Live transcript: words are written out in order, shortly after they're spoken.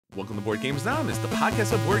Welcome to Board Gamers Anonymous, the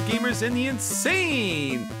podcast of board gamers and the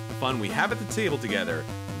insane fun we have at the table together.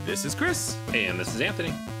 This is Chris. And this is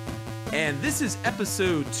Anthony. And this is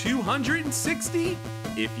episode 260.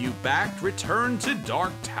 If you backed Return to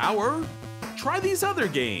Dark Tower, try these other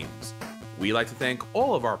games. We like to thank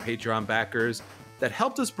all of our Patreon backers that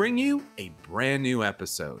helped us bring you a brand new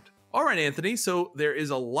episode. All right, Anthony, so there is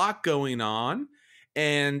a lot going on.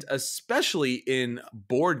 And especially in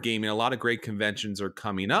board gaming, a lot of great conventions are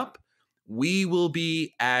coming up. We will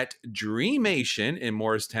be at Dreamation in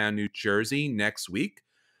Morristown, New Jersey next week.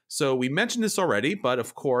 So we mentioned this already, but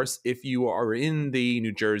of course, if you are in the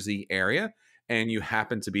New Jersey area and you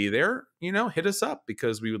happen to be there, hit us up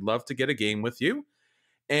because we would love to get a game with you.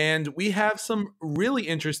 And we have some really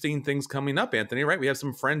interesting things coming up, Anthony, right? We have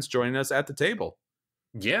some friends joining us at the table.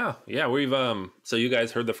 Yeah. We've so you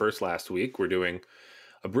guys heard the first last week. We're doing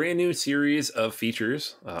a brand new series of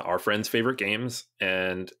features, our friends' favorite games,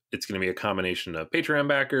 and it's going to be a combination of Patreon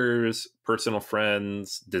backers, personal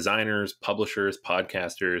friends, designers, publishers,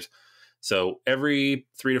 podcasters. So every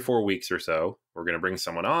 3 to 4 weeks or so, we're going to bring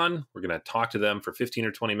someone on. We're going to talk to them for 15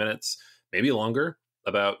 or 20 minutes, maybe longer,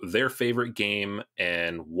 about their favorite game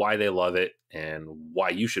and why they love it and why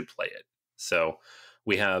you should play it. So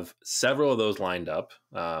we have several of those lined up,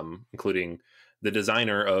 including the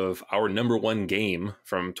designer of our number one game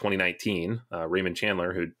from 2019, Raymond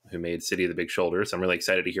Chandler, who made City of the Big Shoulders. So I'm really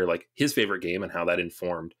excited to hear his favorite game and how that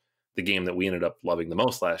informed the game that we ended up loving the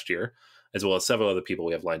most last year, as well as several other people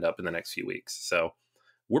we have lined up in the next few weeks. So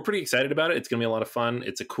we're pretty excited about it. It's going to be a lot of fun.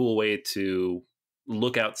 It's a cool way to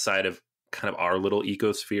look outside of kind of our little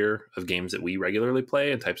ecosphere of games that we regularly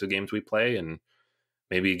play and types of games we play, and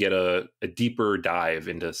maybe get a deeper dive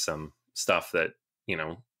into some stuff that,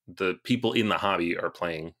 the people in the hobby are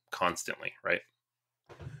playing constantly, right?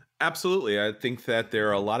 Absolutely. I think that there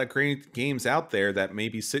are a lot of great games out there that may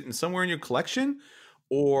be sitting somewhere in your collection,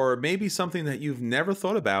 or maybe something that you've never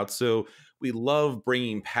thought about. So we love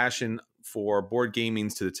bringing passion for board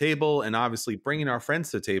gamings to the table, and obviously bringing our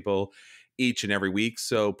friends to the table each and every week.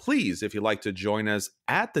 So please, if you'd like to join us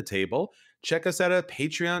at the table, check us out at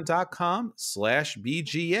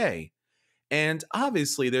patreon.com/BGA. And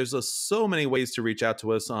obviously, there's so many ways to reach out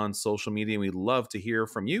to us on social media, and we'd love to hear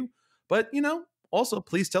from you. But, also,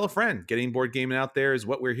 please tell a friend. Getting board gaming out there is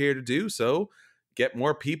what we're here to do. So get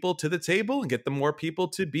more people to the table and get the more people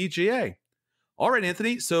to BGA. All right,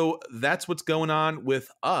 Anthony. So that's what's going on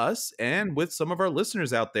with us and with some of our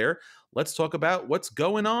listeners out there. Let's talk about what's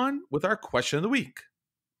going on with our question of the week.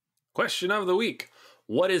 Question of the week.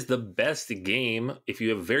 What is the best game if you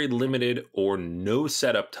have very limited or no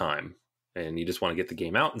setup time and you just want to get the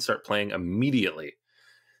game out and start playing immediately?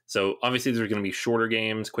 So obviously there's going to be shorter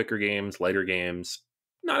games, quicker games, lighter games,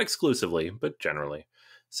 not exclusively, but generally.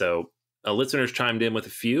 So listeners chimed in with a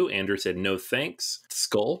few. Andrew said, no thanks.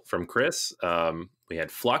 Skull from Chris. We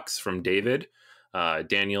had Flux from David.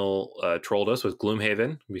 Daniel trolled us with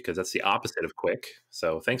Gloomhaven because that's the opposite of quick.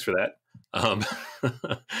 So thanks for that.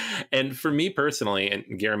 And for me personally, and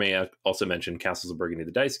Garamay also mentioned Castles of Burgundy,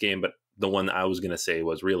 the dice game, but the one I was going to say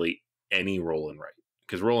was really any roll and write,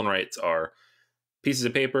 because roll and writes are pieces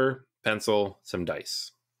of paper, pencil, some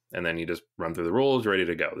dice, and then you just run through the rules, ready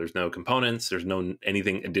to go. There's no components. There's no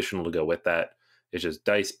anything additional to go with that. It's just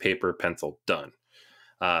dice, paper, pencil, done.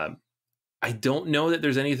 I don't know that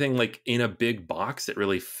there's anything in a big box that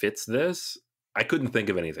really fits this. I couldn't think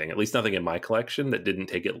of anything, at least nothing in my collection, that didn't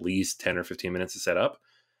take at least 10 or 15 minutes to set up,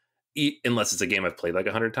 unless it's a game I've played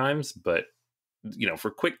 100 times. But, for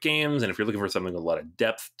quick games, and if you're looking for something with a lot of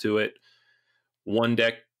depth to it, one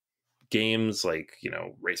deck games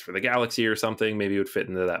Race for the Galaxy or something maybe would fit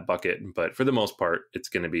into that bucket. But for the most part, it's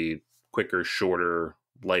going to be quicker, shorter,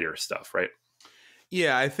 lighter stuff, right?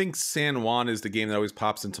 Yeah, I think San Juan is the game that always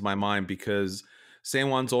pops into my mind, because San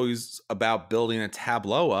Juan's always about building a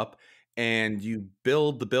tableau up, and you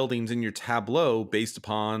build the buildings in your tableau based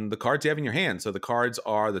upon the cards you have in your hand. So the cards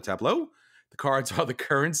are the tableau, the cards are the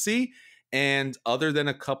currency, and other than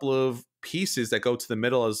a couple of pieces that go to the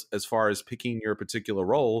middle as far as picking your particular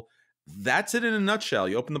role, that's it in a nutshell.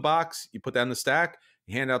 You open the box, you put that in the stack,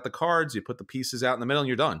 you hand out the cards, you put the pieces out in the middle, and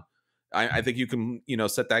you're done. I think you can,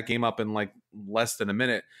 set that game up in less than a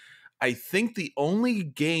minute. I think the only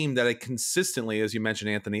game that I consistently, as you mentioned,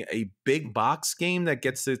 Anthony, a big box game that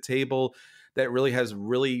gets to the table that really has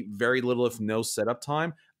really very little, if no setup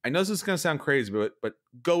time. I know this is going to sound crazy, but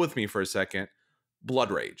go with me for a second.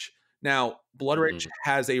 Blood Rage. Now, Blood Rage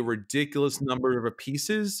has a ridiculous number of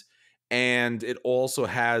pieces, and it also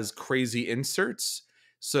has crazy inserts.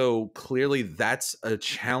 So clearly that's a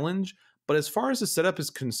challenge. But as far as the setup is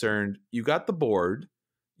concerned, you got the board,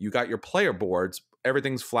 you got your player boards,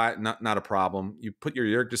 everything's flat, not a problem. You put your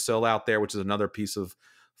Yggdrasil out there, which is another piece of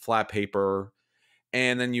flat paper,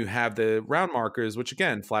 and then you have the round markers, which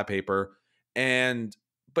again, flat paper, and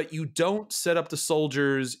but you don't set up the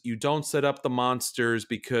soldiers, you don't set up the monsters,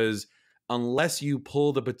 because unless you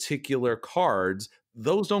pull the particular cards,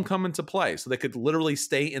 those don't come into play. So they could literally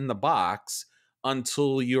stay in the box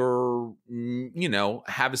until you're,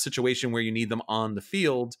 have a situation where you need them on the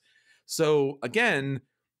field. So again,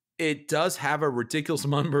 it does have a ridiculous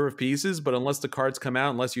number of pieces, but unless the cards come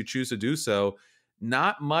out, unless you choose to do so,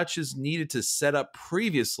 not much is needed to set up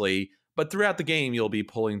previously, but throughout the game, you'll be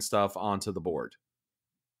pulling stuff onto the board.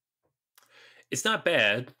 It's not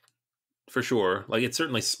bad, for sure. Like, it's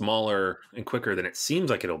certainly smaller and quicker than it seems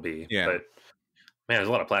like it'll be. Yeah. But man, there's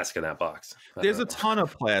a lot of plastic in that box. There's a ton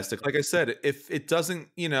of plastic. Like I said, if it doesn't,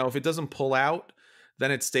 if it doesn't pull out,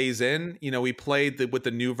 then it stays in. We played with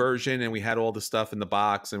the new version and we had all the stuff in the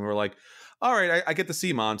box and we were like, all right, I get the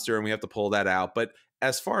sea monster and we have to pull that out. But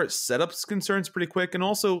as far as setup's concerned, it's pretty quick. And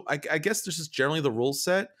also, I guess this is generally the rule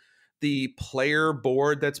set. The player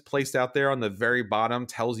board that's placed out there on the very bottom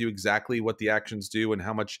tells you exactly what the actions do and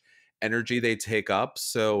how much energy they take up.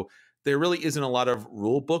 So there really isn't a lot of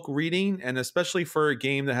rule book reading. And especially for a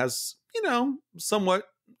game that has, somewhat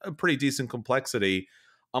a pretty decent complexity,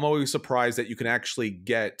 I'm always surprised that you can actually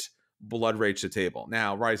get Blood Rage to table.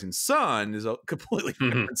 Now, Rising Sun is a completely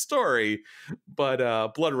different story,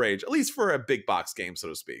 but Blood Rage, at least for a big box game, so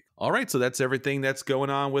to speak. All right, so that's everything that's going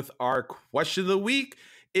on with our question of the week.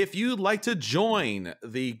 If you'd like to join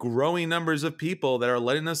the growing numbers of people that are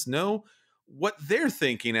letting us know what they're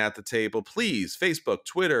thinking at the table, please, Facebook,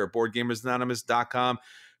 Twitter, BoardGamersAnonymous.com,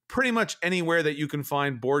 pretty much anywhere that you can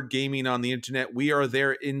find board gaming on the internet, we are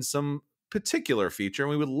there in some particular feature, and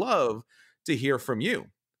we would love to hear from you.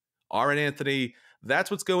 All right, Anthony, that's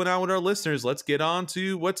what's going on with our listeners. Let's get on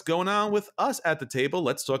to what's going on with us at the table.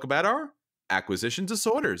 Let's talk about our acquisition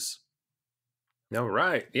disorders. All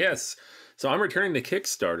right. Yes. So I'm returning to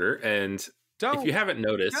Kickstarter, and if you haven't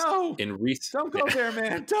noticed, in recent, don't go there,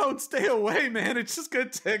 man. Don't stay away, man. It's just gonna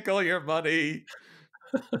tickle your money.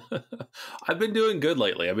 I've been doing good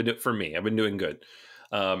lately. I've been doing good.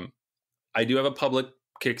 I do have a public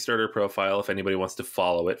Kickstarter profile. If anybody wants to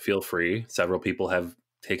follow it, feel free. Several people have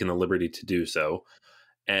taken the liberty to do so.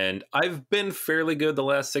 And I've been fairly good the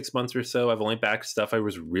last 6 months or so. I've only backed stuff I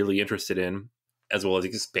was really interested in, as well as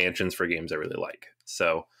expansions for games I really like.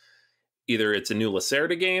 So either it's a new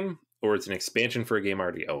Lacerda game, or it's an expansion for a game I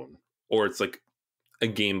already own, or it's like a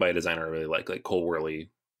game by a designer I really like Cole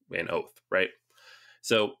Worley and Oath, right?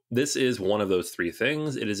 So this is one of those three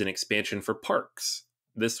things. It is an expansion for Parks.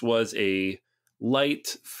 This was a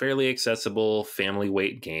light, fairly accessible family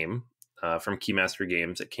weight game from Keymaster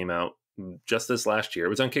Games. It came out just this last year. It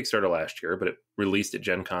was on Kickstarter last year, but it released at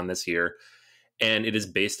Gen Con this year. And it is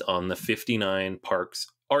based on the 59 Parks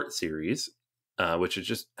art series, which is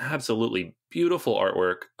just absolutely beautiful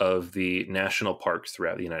artwork of the national parks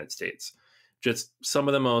throughout the United States. Just some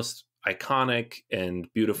of the most iconic and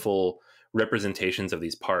beautiful representations of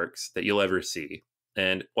these parks that you'll ever see.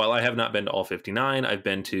 And while I have not been to all 59, I've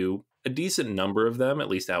been to a decent number of them, at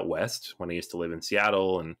least out west, when I used to live in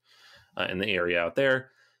Seattle and in the area out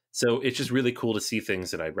there. So it's just really cool to see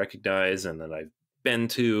things that I recognize and that I've been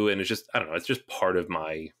to. And it's just, I don't know, it's just part of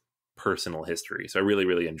my personal history. So I really,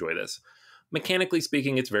 really enjoy this. Mechanically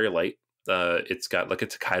speaking, it's very light. It's got like a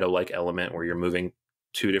Takedo-like element where you're moving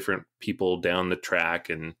two different people down the track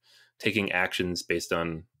and taking actions based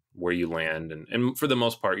on where you land. And for the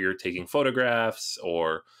most part, you're taking photographs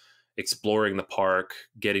or exploring the park,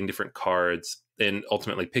 getting different cards, and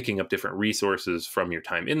ultimately picking up different resources from your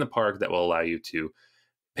time in the park that will allow you to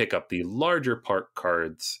pick up the larger park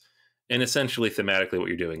cards. And essentially, thematically, what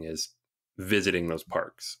you're doing is visiting those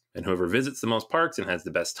parks. And whoever visits the most parks and has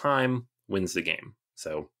the best time wins the game.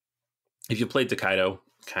 So if you played Takedo,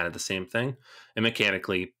 kind of the same thing. And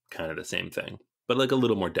mechanically, kind of the same thing, but like a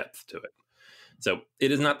little more depth to it. So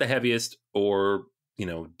it is not the heaviest or,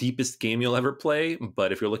 deepest game you'll ever play.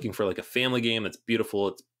 But if you're looking for like a family game that's beautiful,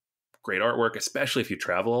 it's great artwork, especially if you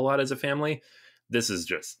travel a lot as a family, this is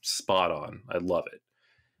just spot on. I love it.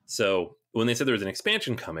 So when they said there was an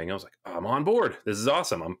expansion coming, I was like, I'm on board. This is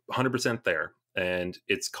awesome. I'm 100% there. And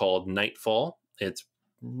it's called Nightfall. It's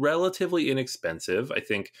relatively inexpensive. I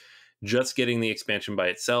think just getting the expansion by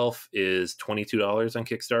itself is $22 on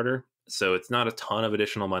Kickstarter. So it's not a ton of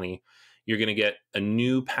additional money. You're going to get a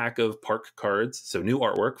new pack of park cards, so new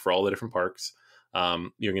artwork for all the different parks.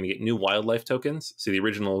 You're going to get new wildlife tokens. So the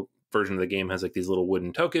original version of the game has like these little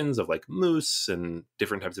wooden tokens of like moose and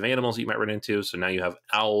different types of animals that you might run into. So now you have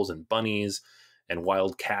owls and bunnies and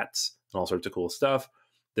wild cats and all sorts of cool stuff.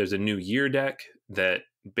 There's a new year deck that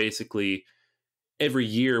basically every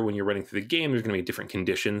year when you're running through the game, there's going to be different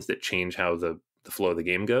conditions that change how the flow of the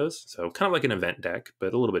game goes. So kind of like an event deck,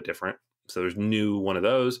 but a little bit different. So there's new one of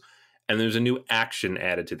those, and there's a new action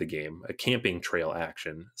added to the game, a camping trail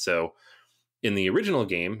action. So in the original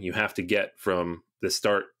game, you have to get from the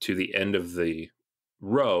start to the end of the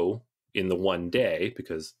row in the one day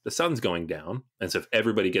because the sun's going down. And so if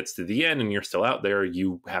everybody gets to the end and you're still out there,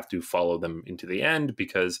 you have to follow them into the end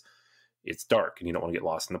because it's dark and you don't want to get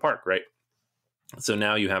lost in the park, right? So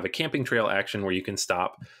now you have a camping trail action where you can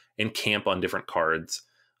stop and camp on different cards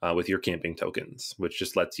with your camping tokens, which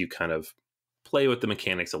just lets you kind of play with the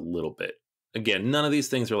mechanics a little bit. Again, none of these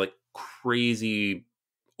things are like crazy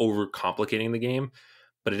overcomplicating the game,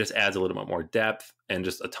 but it just adds a little bit more depth and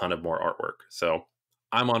just a ton of more artwork. So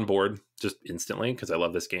I'm on board just instantly because I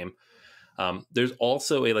love this game. There's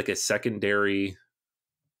also a secondary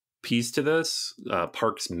piece to this,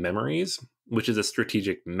 Parks Memories, which is a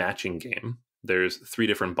strategic matching game. There's 3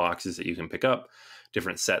 different boxes that you can pick up,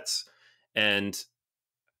 different sets, and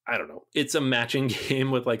I don't know. It's a matching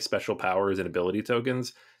game with like special powers and ability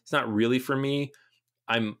tokens. It's not really for me.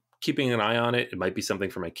 I'm keeping an eye on it. It might be something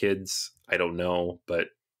for my kids. I don't know, but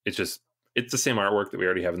it's the same artwork that we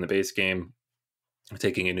already have in the base game.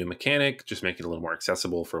 Taking a new mechanic, just making it a little more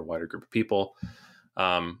accessible for a wider group of people.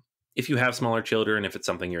 If you have smaller children, if it's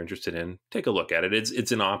something you're interested in, take a look at it.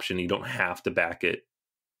 It's an option. You don't have to back it,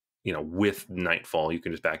 with Nightfall. You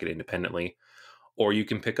can just back it independently, or you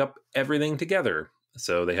can pick up everything together.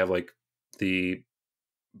 So they have like the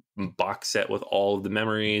box set with all of the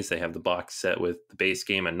memories. They have the box set with the base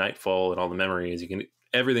game and Nightfall and all the memories. You can do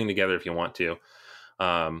everything together if you want to,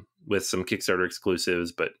 with some Kickstarter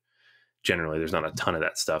exclusives, but generally there's not a ton of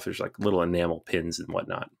that stuff. There's like little enamel pins and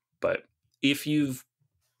whatnot. But if you've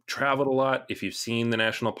traveled a lot, if you've seen the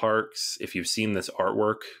national parks, if you've seen this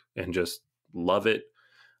artwork and just love it,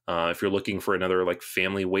 if you're looking for another like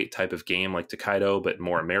family weight type of game like Tokaido, but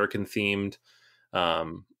more American themed,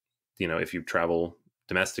 if you travel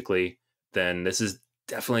domestically, then this is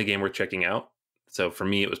definitely a game worth checking out. So for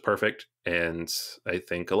me, it was perfect. And I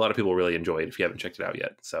think a lot of people really enjoy it if you haven't checked it out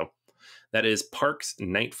yet. So that is Parks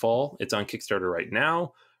Nightfall. It's on Kickstarter right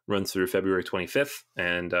now, runs through February 25th.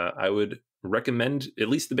 And I would recommend at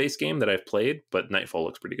least the base game that I've played, but Nightfall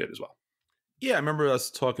looks pretty good as well. Yeah, I remember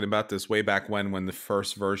us talking about this way back when the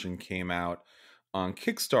first version came out on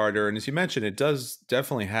Kickstarter. And as you mentioned, it does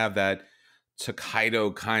definitely have that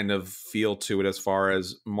Tokaido kind of feel to it as far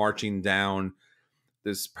as marching down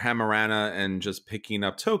this panorama and just picking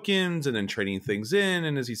up tokens and then trading things in.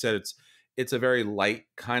 And as you said, it's a very light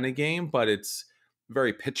kind of game, but it's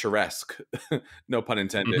very picturesque, no pun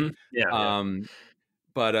intended. Mm-hmm. Yeah.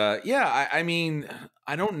 But I mean,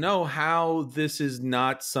 I don't know how this is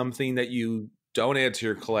not something that you don't add to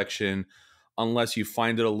your collection unless you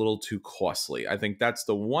find it a little too costly. I think that's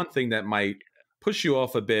the one thing that might push you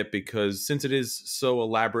off a bit, because since it is so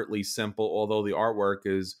elaborately simple, although the artwork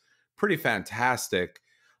is pretty fantastic,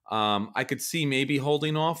 I could see maybe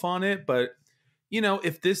holding off on it. But,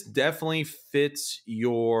 if this definitely fits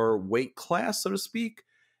your weight class, so to speak,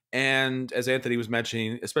 and as Anthony was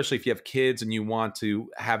mentioning, especially if you have kids and you want to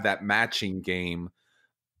have that matching game,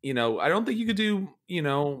 I don't think you could do,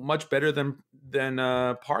 much better than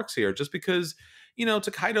Parks here, just because,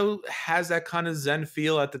 Tokaido has that kind of Zen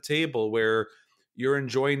feel at the table where you're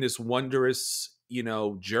enjoying this wondrous,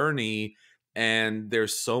 journey, and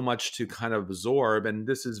there's so much to kind of absorb. And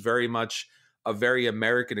this is very much a very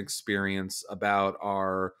American experience about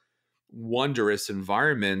our wondrous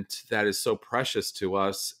environment that is so precious to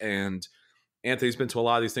us. And Anthony's been to a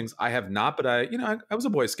lot of these things. I have not, but I was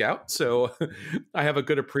a Boy Scout, so I have a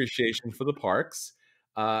good appreciation for the parks.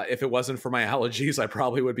 If it wasn't for my allergies, I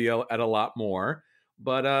probably would be at a lot more.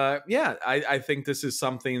 But I think this is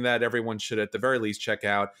something that everyone should at the very least check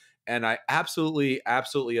out. And I absolutely,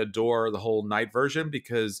 absolutely adore the whole night version,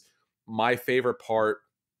 because my favorite part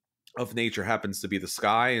of nature happens to be the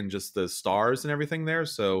sky and just the stars and everything there.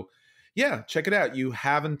 So yeah, check it out. You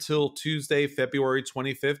have until Tuesday, February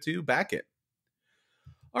 25th to back it.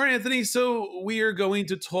 All right, Anthony. So we are going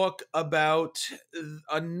to talk about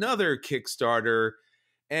another Kickstarter.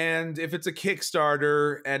 And if it's a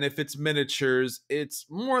Kickstarter and if it's miniatures, it's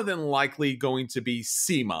more than likely going to be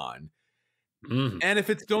CMON. Mm-hmm. And if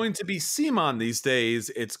it's going to be CMON these days,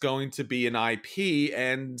 it's going to be an IP.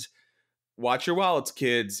 And watch your wallets,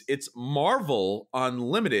 kids. It's Marvel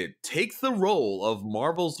Unlimited. Take the role of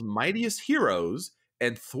Marvel's mightiest heroes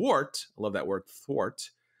and thwart, I love that word, thwart,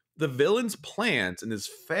 the villain's plans in this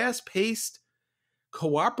fast-paced,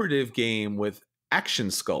 cooperative game with action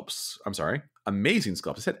sculpts. I'm sorry, amazing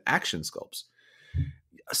sculpts. I said action sculpts.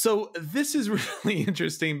 So this is really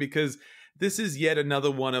interesting because this is yet another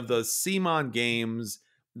one of the CMON games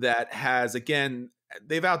that has, again,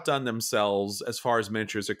 they've outdone themselves as far as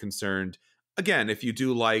miniatures are concerned. Again, if you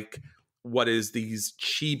do like what is these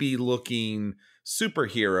chibi looking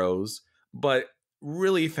superheroes, but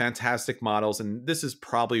really fantastic models. And this is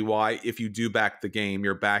probably why, if you do back the game,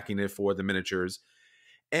 you're backing it for the miniatures.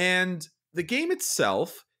 And the game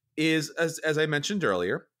itself is, as I mentioned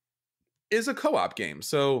earlier, is a co-op game.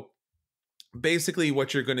 So basically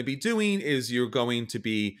what you're going to be doing is you're going to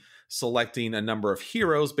be selecting a number of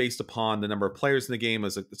heroes based upon the number of players in the game.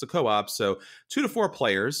 It's a co-op, so 2 to 4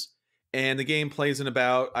 players, and the game plays in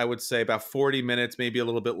about, I would say, about 40 minutes, maybe a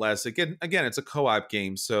little bit less. Again, it's a co-op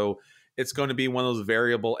game, so it's going to be one of those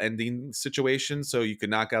variable ending situations, so you can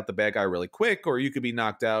knock out the bad guy really quick, or you could be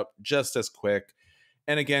knocked out just as quick.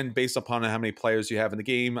 And again, based upon how many players you have in the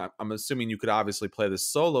game, I'm assuming you could obviously play this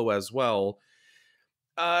solo as well.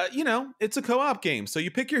 It's a co-op game. So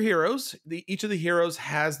you pick your heroes. Each of the heroes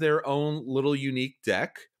has their own little unique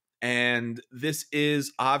deck. And this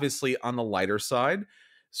is obviously on the lighter side.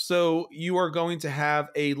 So you are going to have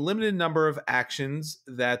a limited number of actions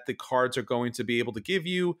that the cards are going to be able to give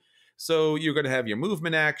you. So you're going to have your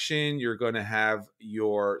movement action. You're going to have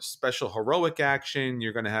your special heroic action.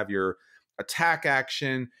 You're going to have your attack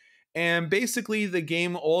action. And basically, the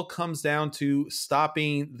game all comes down to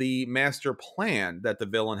stopping the master plan that the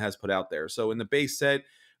villain has put out there. So in the base set,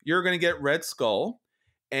 you're going to get Red Skull,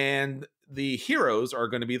 and the heroes are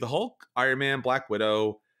going to be the Hulk, Iron Man, Black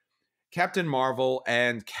Widow, Captain Marvel,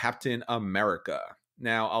 and Captain America.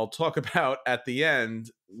 Now, I'll talk about at the end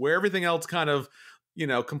where everything else kind of,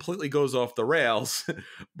 completely goes off the rails.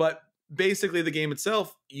 But basically, the game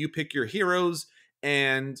itself, you pick your heroes,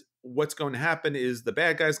 and what's going to happen is the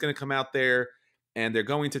bad guy's going to come out there and they're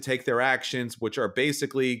going to take their actions, which are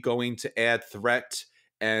basically going to add threat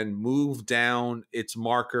and move down its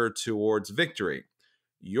marker towards victory.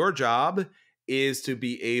 Your job is to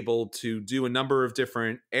be able to do a number of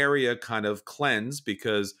different area kind of cleanse,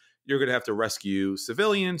 because you're going to have to rescue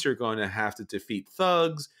civilians, you're going to have to defeat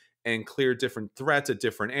thugs and clear different threats at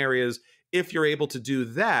different areas. If you're able to do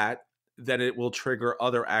that, then it will trigger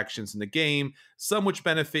other actions in the game, some which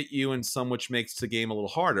benefit you and some which makes the game a little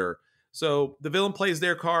harder. So the villain plays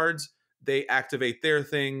their cards, they activate their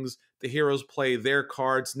things, the heroes play their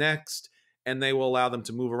cards next, and they will allow them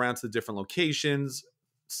to move around to the different locations,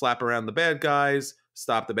 slap around the bad guys,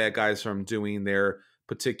 stop the bad guys from doing their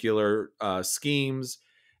particular schemes.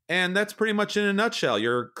 And that's pretty much in a nutshell.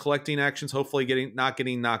 You're collecting actions, hopefully not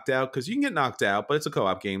getting knocked out, because you can get knocked out, but it's a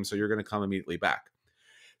co-op game, so you're going to come immediately back.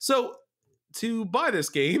 So to buy this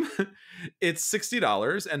game, it's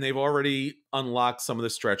 $60, and they've already unlocked some of the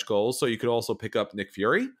stretch goals. So you could also pick up Nick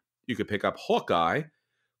Fury. You could pick up Hawkeye.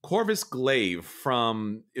 Corvus Glaive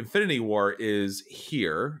from Infinity War is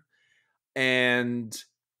here. And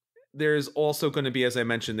there's also going to be, as I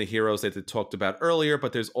mentioned, the heroes that I talked about earlier,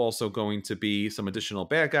 but there's also going to be some additional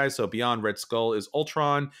bad guys. So beyond Red Skull is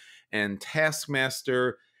Ultron and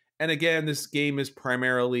Taskmaster. And again, this game is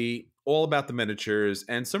primarily all about the miniatures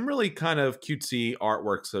and some really kind of cutesy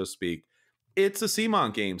artwork, so to speak. It's a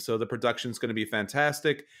CMON game, so the production's going to be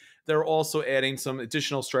fantastic. They're also adding some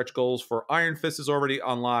additional stretch goals for Iron Fist is already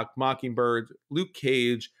unlocked, Mockingbird, Luke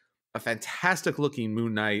Cage, a fantastic looking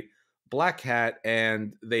Moon Knight, Black Cat,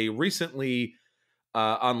 and they recently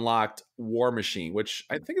unlocked War Machine, which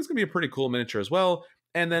I think is going to be a pretty cool miniature as well.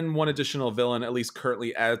 And then one additional villain, at least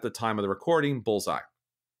currently at the time of the recording, Bullseye.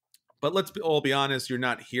 But let's all be honest, you're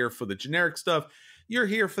not here for the generic stuff. You're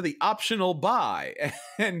here for the optional buy.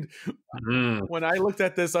 And when I looked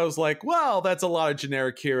at this, I was like, well, that's a lot of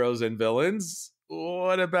generic heroes and villains.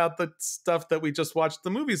 What about the stuff that we just watched the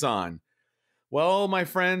movies on? Well, my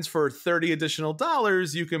friends, for $30 additional,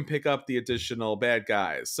 you can pick up the additional bad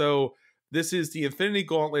guys. So this is the Infinity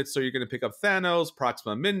Gauntlet. So you're going to pick up Thanos,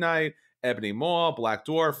 Proxima Midnight, Ebony Maw, Black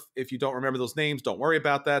Dwarf. If you don't remember those names, don't worry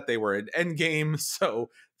about that. They were in Endgame, so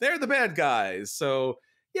they're the bad guys. So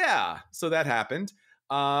yeah, so that happened.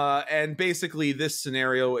 And basically this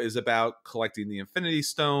scenario is about collecting the Infinity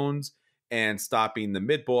Stones and stopping the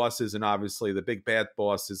mid-bosses and obviously the big bad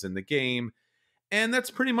bosses in the game. And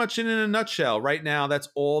that's pretty much it in a nutshell. Right now, that's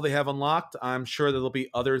all they have unlocked. I'm sure there'll be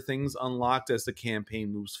other things unlocked as the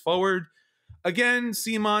campaign moves forward. Again,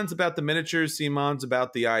 CMON's about the miniatures. CMON's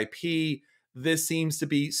about the IP. This seems to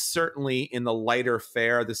be certainly in the lighter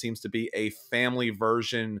fare. This seems to be a family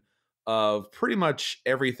version of pretty much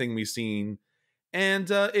everything we've seen.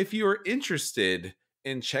 And if you're interested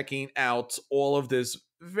in checking out all of this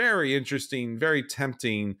very interesting, very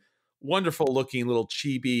tempting, wonderful looking little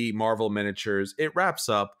chibi Marvel miniatures, it wraps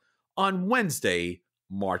up on Wednesday,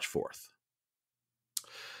 March 4th.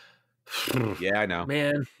 Yeah, I know.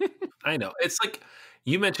 Man, I know. It's like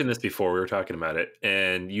you mentioned this before we were talking about it,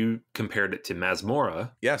 and you compared it to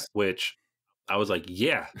Masmorra, Yes. which I was like,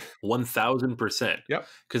 yeah, 1000%. Yep.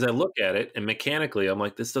 Because I look at it and mechanically, I'm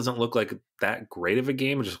like, this doesn't look like that great of a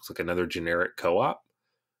game. It just looks like another generic co op.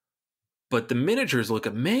 But the miniatures look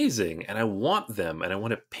amazing, and I want them, and I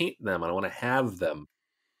want to paint them, and I want to have them.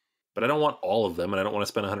 But I don't want all of them, and I don't want to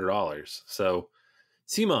spend $100. So,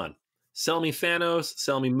 CMON, sell me Thanos,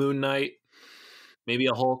 sell me Moon Knight, maybe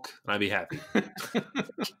a Hulk, and I'd be happy.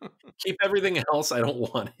 Keep everything else. I don't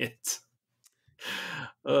want it.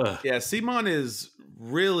 Ugh. Yeah, CMON is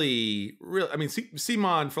really. I mean,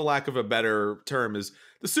 CMON, for lack of a better term, is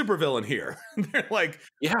the supervillain here. They're like,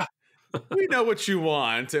 Yeah. we know what you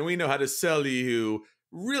want, and we know how to sell you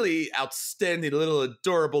really outstanding little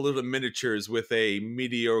adorable little miniatures with a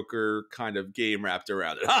mediocre kind of game wrapped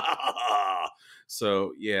around it.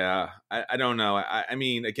 So yeah, I don't know. I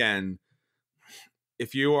mean, again,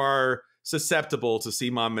 if you are susceptible to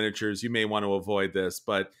CMON miniatures, you may want to avoid this,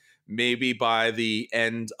 but maybe by the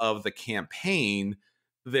end of the campaign,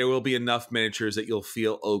 there will be enough miniatures that you'll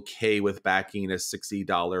feel okay with backing a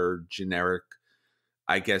 $60 generic,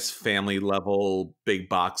 I guess, family level big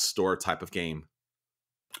box store type of game.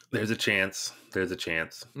 There's a chance. There's a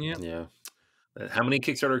chance. Yeah. Yeah. How many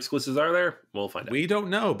Kickstarter exclusives are there? We'll find out. We don't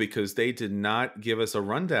know because they did not give us a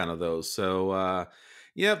rundown of those. So,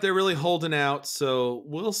 yeah, they're really holding out. So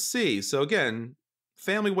we'll see. So again,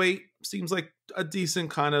 family weight seems like a decent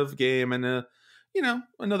kind of game, and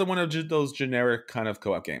another one of those generic kind of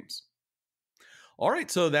co-op games. All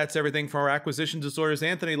right, so that's everything for our acquisition disorders.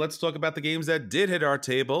 Anthony, let's talk about the games that did hit our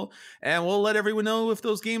table, and we'll let everyone know if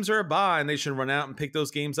those games are a buy, and they should run out and pick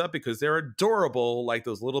those games up because they're adorable, like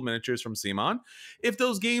those little miniatures from CMON. If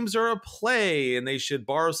those games are a play, and they should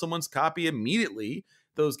borrow someone's copy immediately.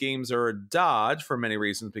 Those games are a dodge for many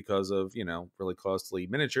reasons because of, really costly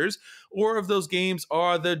miniatures, or if those games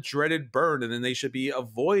are the dreaded burn, and then they should be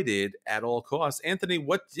avoided at all costs. Anthony,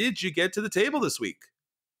 what did you get to the table this week?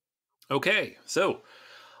 Okay, so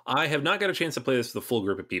I have not got a chance to play this with a full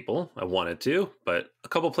group of people. I wanted to, but a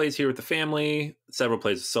couple plays here with the family, several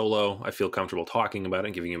plays solo. I feel comfortable talking about it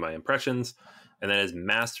and giving you my impressions. And that is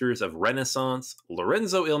Masters of Rennaisance,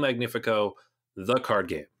 Lorenzo Il Magnifico, The Card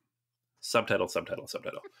Game. Subtitle. Do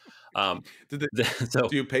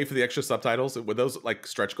you pay for the extra subtitles? Were those like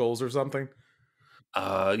stretch goals or something?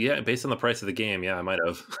 Yeah, based on the price of the game, yeah, I might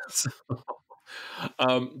have.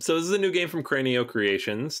 So this is a new game from Cranio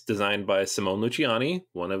Creations, designed by Simone Luciani,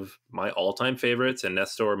 one of my all-time favorites, and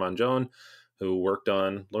Nestor Mangione, who worked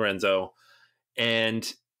on Lorenzo.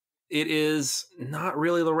 And it is not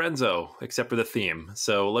really Lorenzo, except for the theme.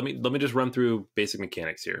 So let me just run through basic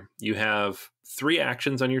mechanics here. You have 3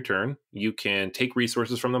 actions on your turn. You can take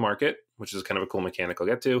resources from the market, which is kind of a cool mechanic I'll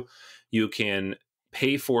get to. You can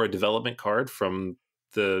pay for a development card from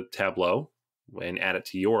the tableau and add it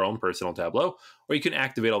to your own personal tableau, or you can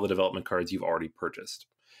activate all the development cards you've already purchased.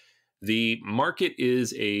 The market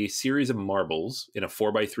is a series of marbles in a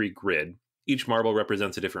 4x3 grid. Each marble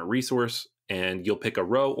represents a different resource, and you'll pick a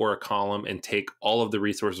row or a column and take all of the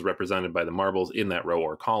resources represented by the marbles in that row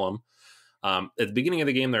or column. At the beginning of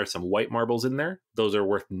the game, there are some white marbles in there. Those are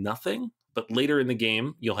worth nothing, but later in the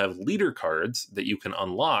game, you'll have leader cards that you can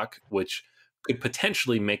unlock, which could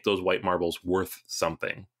potentially make those white marbles worth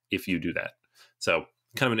something if you do that. So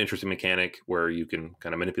kind of an interesting mechanic where you can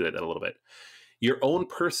kind of manipulate that a little bit. Your own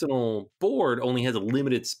personal board only has a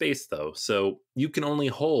limited space, though. So you can only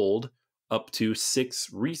hold up to 6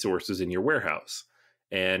 resources in your warehouse.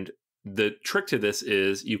 And the trick to this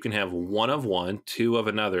is you can have 1 of one, 2 of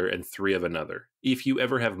another, and 3 of another. If you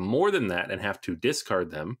ever have more than that and have to discard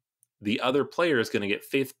them, the other player is going to get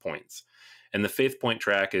faith points. And the faith point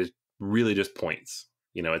track is really just points.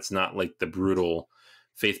 It's not like the brutal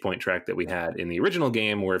faith point track that we had in the original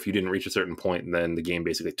game, where if you didn't reach a certain point, then the game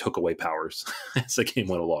basically took away powers as the game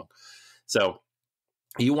went along. So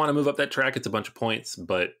you want to move up that track. It's a bunch of points,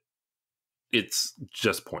 but it's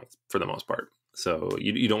just points for the most part. So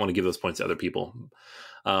you don't want to give those points to other people.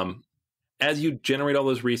 As you generate all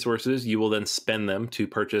those resources, you will then spend them to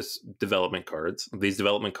purchase development cards. These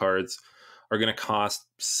development cards are going to cost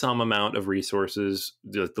some amount of resources.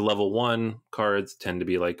 The level 1 cards tend to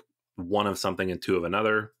be like 1 of something and 2 of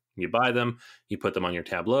another. You buy them, you put them on your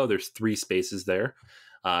tableau. There's 3 spaces there.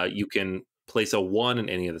 You can place a 1 in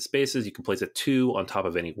any of the spaces. You can place a 2 on top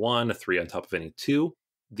of any 1, a 3 on top of any 2.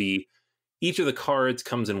 Each of the cards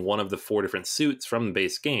comes in one of the 4 different suits from the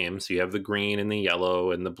base game. So you have the green and the yellow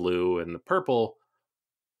and the blue and the purple.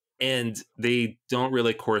 And they don't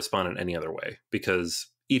really correspond in any other way, because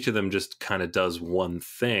each of them just kind of does one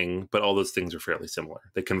thing, but all those things are fairly similar.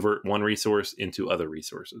 They convert one resource into other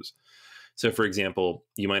resources. So, for example,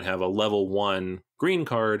 you might have a level 1 green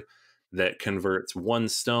card that converts 1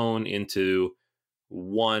 stone into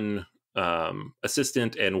 1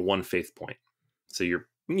 assistant and 1 faith point. So you're,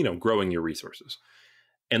 growing your resources.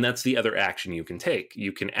 And that's the other action you can take.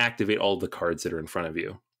 You can activate all the cards that are in front of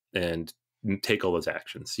you and take all those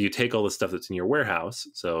actions. So you take all the stuff that's in your warehouse.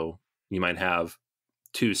 So you might have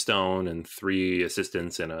 2 stone and 3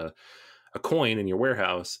 assistants and a coin in your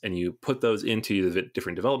warehouse, and you put those into the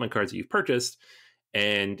different development cards that you've purchased,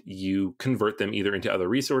 and you convert them either into other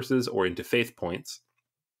resources or into faith points,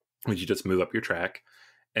 which you just move up your track.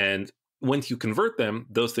 And once you convert them,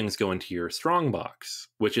 those things go into your strong box,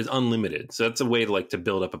 which is unlimited. So that's a way to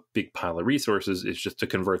build up a big pile of resources, is just to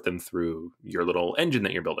convert them through your little engine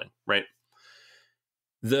that you're building, right?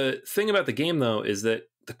 The thing about the game, though, is that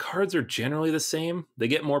the cards are generally the same. They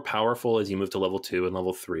get more powerful as you move to level 2 and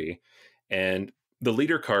level 3. And the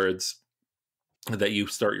leader cards that you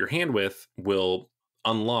start your hand with will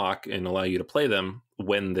unlock and allow you to play them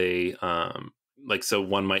when they, so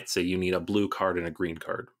one might say you need a blue card and a green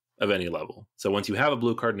card of any level. So once you have a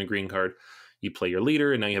blue card and a green card, you play your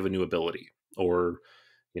leader, and now you have a new ability or,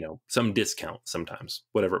 some discount sometimes,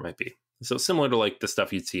 whatever it might be. So similar to the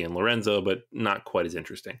stuff you'd see in Lorenzo, but not quite as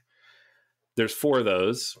interesting. There's 4 of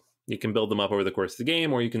those. You can build them up over the course of the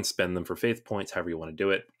game, or you can spend them for faith points, however you want to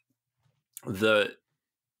do it. The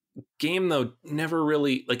game, though, never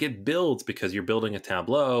really, it builds because you're building a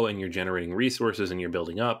tableau and you're generating resources and you're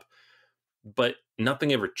building up, but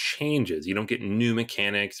nothing ever changes. You don't get new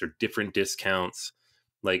mechanics or different discounts.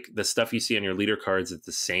 The stuff you see on your leader cards is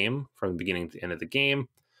the same from the beginning to the end of the game.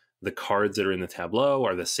 The cards that are in the tableau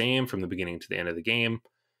are the same from the beginning to the end of the game.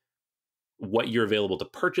 What you're available to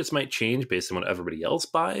purchase might change based on what everybody else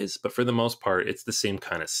buys, but for the most part, it's the same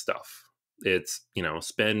kind of stuff. It's,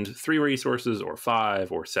 spend 3 resources or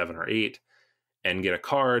 5 or 7 or 8 and get a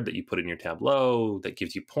card that you put in your tableau that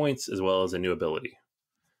gives you points as well as a new ability.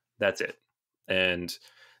 That's it. And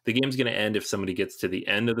the game's going to end if somebody gets to the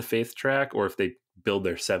end of the faith track, or if they build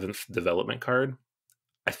their 7th development card.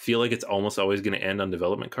 I feel like it's almost always going to end on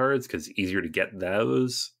development cards because it's easier to get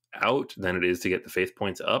those out than it is to get the faith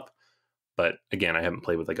points up. But again, I haven't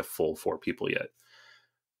played with a full 4 people yet.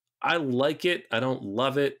 I like it. I don't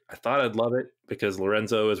love it. I thought I'd love it because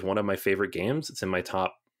Lorenzo is one of my favorite games. It's in my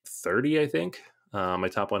top 30, I think, my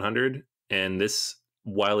top 100. And this,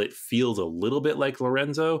 while it feels a little bit like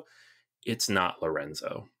Lorenzo, it's not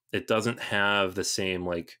Lorenzo. It doesn't have the same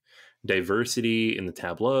diversity in the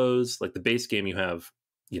tableaus. The base game, you have,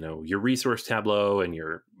 your resource tableau and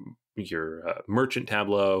your merchant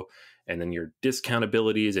tableau, and then your discount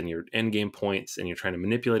abilities and your end game points, and you're trying to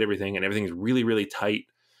manipulate everything, and everything's really, really tight.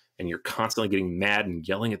 And you're constantly getting mad and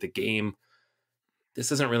yelling at the game. This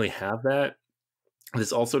doesn't really have that.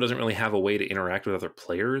 This also doesn't really have a way to interact with other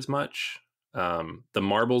players much. The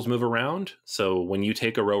marbles move around. So when you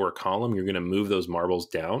take a row or column, you're going to move those marbles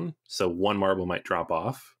down. So 1 marble might drop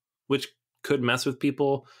off, which could mess with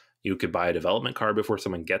people. You could buy a development card before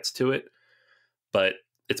someone gets to it. But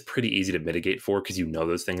it's pretty easy to mitigate for because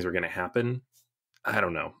those things are going to happen. I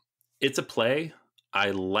don't know. It's a play.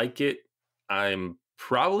 I like it. I'm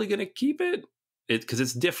probably going to keep it because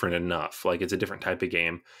it's different enough. It's a different type of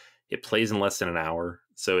game. It plays in less than an hour,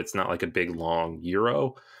 so it's not a big long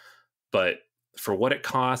Euro. But for what it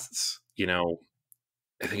costs, I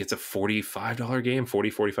think it's a $45 game,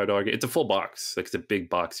 $45 game. It's a full box. It's a big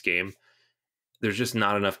box game. There's just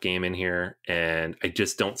not enough game in here, and I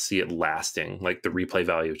just don't see it lasting. The replay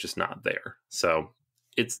value is just not there. So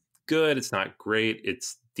it's good. It's not great.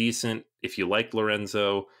 It's decent. If you like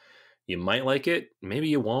Lorenzo, you might like it. Maybe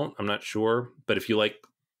you won't. I'm not sure. But if you like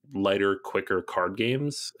lighter, quicker card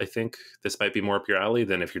games, I think this might be more up your alley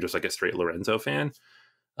than if you're just a straight Lorenzo fan.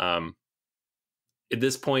 At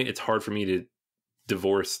this point, it's hard for me to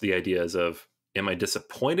divorce the ideas of, am I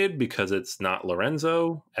disappointed because it's not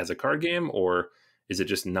Lorenzo as a card game, or is it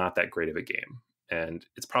just not that great of a game? And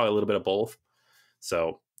it's probably a little bit of both.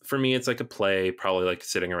 So for me, it's a play, probably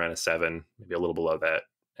sitting around a 7, maybe a little below that.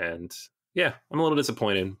 And yeah, I'm a little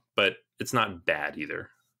disappointed, but it's not bad either.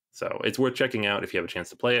 So it's worth checking out if you have a chance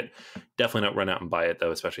to play it. Definitely not run out and buy it,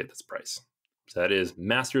 though, especially at this price. So that is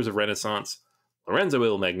Masters of Rennaisance, Lorenzo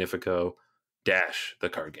Il Magnifico - the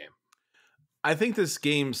card game. I think this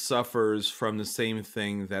game suffers from the same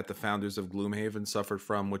thing that the founders of Gloomhaven suffered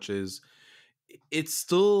from, which is it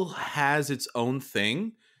still has its own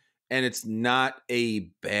thing, and it's not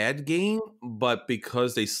a bad game, but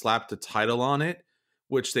because they slapped a title on it,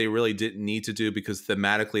 which they really didn't need to do, because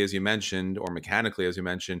thematically, as you mentioned, or mechanically, as you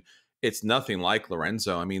mentioned, it's nothing like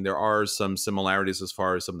Lorenzo. I mean, there are some similarities as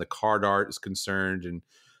far as some of the card art is concerned and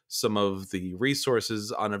some of the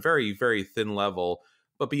resources on a very, very thin level.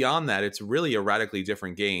 But beyond that, it's really a radically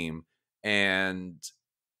different game. And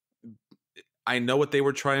I know what they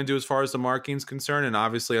were trying to do as far as the marketing is concerned. And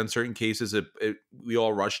obviously, on certain cases, we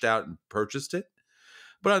all rushed out and purchased it.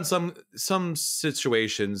 But on some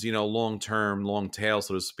situations, you know, long term, long tail,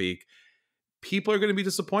 so to speak, people are going to be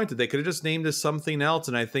disappointed. They could have just named this something else,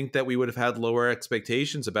 and I think that we would have had lower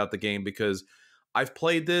expectations about the game because I've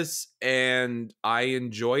played this and I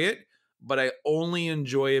enjoy it, but I only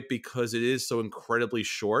enjoy it because it is so incredibly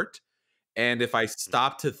short. And if I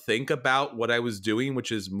stopped to think about what I was doing,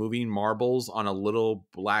 which is moving marbles on a little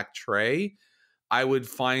black tray, I would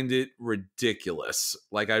find it ridiculous.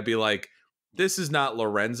 Like, I'd be like, this is not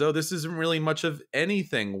Lorenzo. This isn't really much of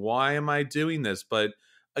anything. Why am I doing this? But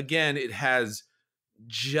again, it has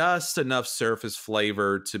just enough surface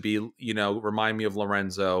flavor to be, you know, remind me of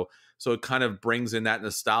Lorenzo. So it kind of brings in that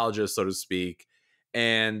nostalgia, so to speak.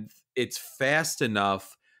 And it's fast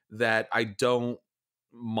enough that I don't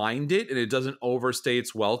mind it and it doesn't overstay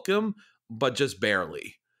its welcome, but just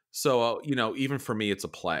barely. So, you know, even for me, it's a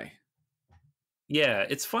play. Yeah,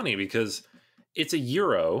 it's funny because it's a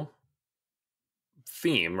Euro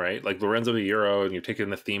theme, right? Like Lorenzo a Euro, and you're taking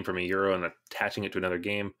the theme from a Euro and attaching it to another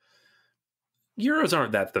game. Euros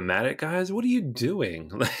aren't that thematic, guys. What are you doing?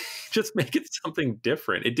 Like, just make it something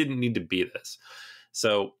different. It didn't need to be this.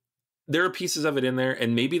 So there are pieces of it in there,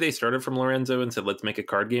 and maybe they started from Lorenzo and said, let's make a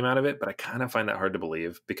card game out of it. But I kind of find that hard to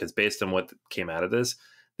believe because based on what came out of this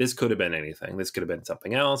could have been anything. This could have been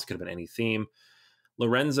something else. It could have been any theme.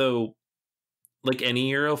 Lorenzo, like any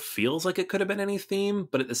Euro, feels like it could have been any theme,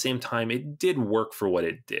 but at the same time, it did work for what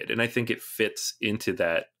it did. And I think it fits into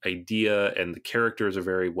that idea, and the characters are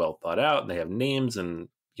very well thought out, and they have names, and,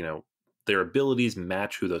 you know, their abilities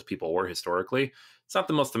match who those people were historically. It's not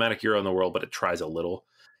the most thematic Euro in the world, but it tries a little.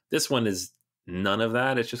 This one is none of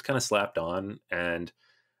that. It's just kind of slapped on. And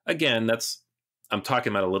again, I'm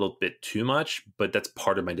talking about a little bit too much, but that's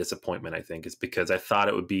part of my disappointment, I think, is because I thought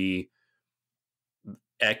it would be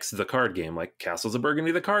X the card game, like Castles of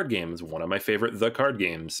Burgundy the card game is one of my favorite the card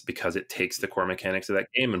games because it takes the core mechanics of that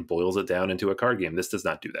game and boils it down into a card game. This does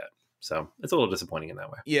not do that. So it's a little disappointing in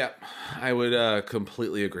that way. Yeah, I would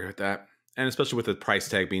completely agree with that. And especially with the price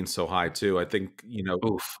tag being so high too. I think, you know,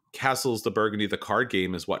 Oof. Castles the Burgundy the card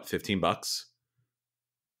game is what, $15?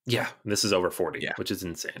 Yeah, this is over 40, yeah, which is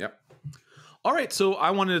insane. Yep. All right, so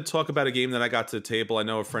I wanted to talk about a game that I got to the table. I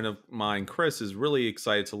know a friend of mine, Chris, is really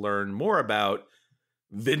excited to learn more about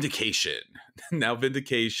Vindication. Now,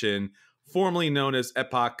 Vindication, formerly known as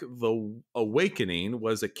Epoch the Awakening,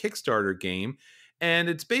 was a Kickstarter game, and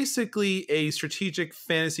it's basically a strategic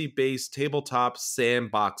fantasy-based tabletop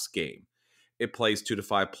sandbox game. It plays 2 to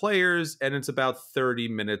 5 players, and it's about 30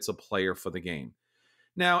 minutes a player for the game.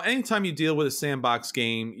 Now, anytime you deal with a sandbox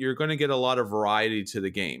game, you're going to get a lot of variety to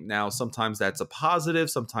the game. Now, sometimes that's a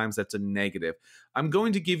positive, sometimes that's a negative. I'm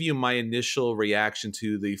going to give you my initial reaction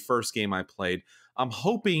to the first game I played. I'm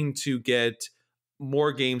hoping to get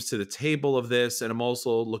more games to the table of this, and I'm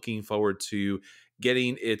also looking forward to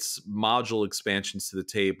getting its module expansions to the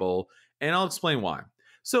table, and I'll explain why.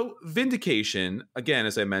 So, Vindication, again,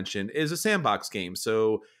 as I mentioned, is a sandbox game.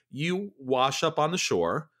 So, you wash up on the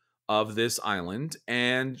shore of this island,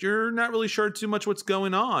 and you're not really sure too much what's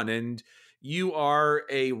going on, and you are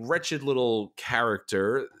a wretched little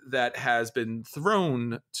character that has been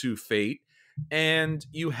thrown to fate, and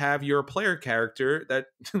you have your player character that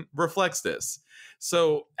reflects this.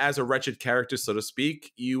 So as a wretched character, so to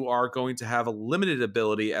speak, you are going to have a limited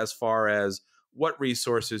ability as far as what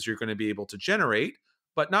resources you're going to be able to generate,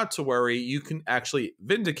 but not to worry, you can actually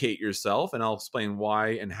vindicate yourself, and I'll explain why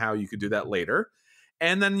and how you could do that later.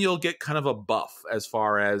 And then you'll get kind of a buff as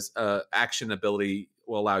far as action ability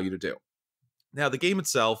will allow you to do. Now, the game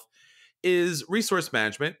itself is resource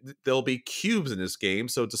management. There'll be cubes in this game.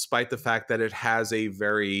 So despite the fact that it has a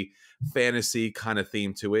very fantasy kind of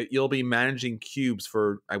theme to it, you'll be managing cubes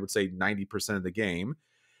for, I would say, 90% of the game.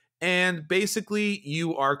 And basically,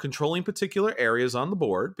 you are controlling particular areas on the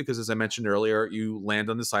board because, as I mentioned earlier, you land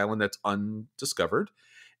on this island that's undiscovered.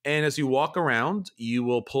 And as you walk around, you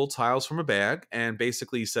will pull tiles from a bag and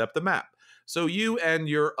basically set up the map. So you and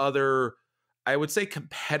your other, I would say,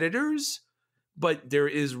 competitors, but there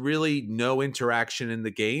is really no interaction in the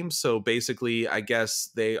game. So basically, I guess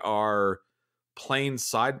they are playing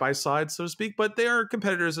side by side, so to speak, but they are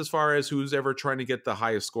competitors as far as who's ever trying to get the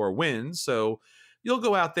highest score wins. So you'll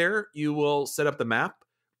go out there, you will set up the map,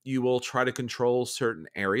 you will try to control certain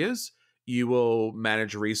areas, you will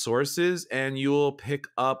manage resources, and you will pick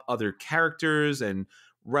up other characters and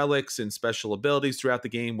relics and special abilities throughout the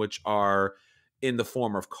game, which are in the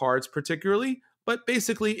form of cards, particularly. But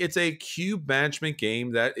basically, it's a cube management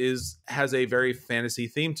game that has a very fantasy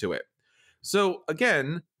theme to it. So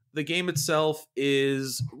again, the game itself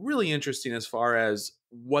is really interesting as far as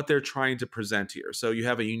what they're trying to present here. So you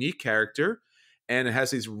have a unique character, and it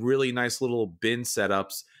has these really nice little bin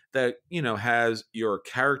setups that, has your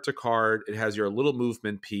character card, it has your little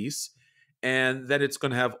movement piece, and then it's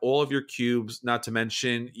going to have all of your cubes, not to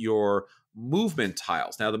mention your movement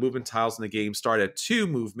tiles. Now, the movement tiles in the game start at 2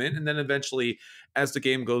 movement, and then eventually, as the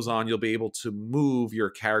game goes on, you'll be able to move your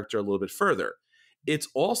character a little bit further. It's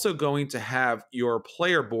also going to have your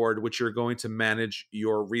player board, which you're going to manage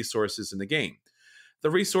your resources in the game.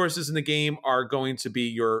 The resources in the game are going to be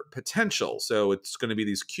your potential. So it's going to be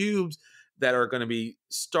these cubes that are going to be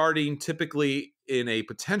starting typically in a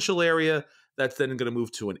potential area that's then going to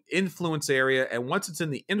move to an influence area. And once it's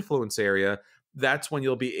in the influence area, that's when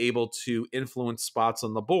you'll be able to influence spots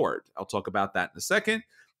on the board. I'll talk about that in a second.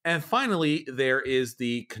 And finally, there is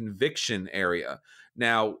the conviction area.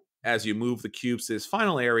 Now, as you move the cubes to this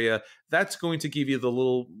final area, that's going to give you the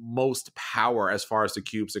little most power as far as the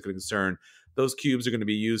cubes are concerned. Those cubes are going to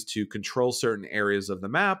be used to control certain areas of the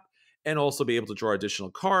map and also be able to draw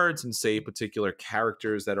additional cards and save particular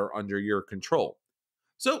characters that are under your control.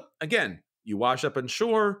 So again, you wash up on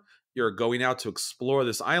shore, you're going out to explore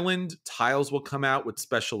this island, tiles will come out with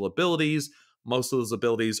special abilities. Most of those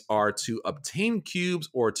abilities are to obtain cubes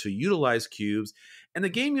or to utilize cubes, and the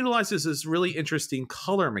game utilizes this really interesting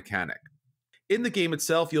color mechanic. In the game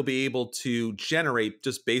itself, you'll be able to generate,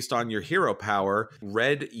 just based on your hero power,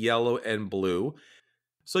 red, yellow, and blue.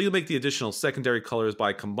 So you'll make the additional secondary colors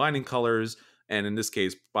by combining colors, and in this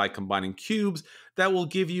case, by combining cubes, that will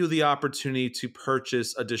give you the opportunity to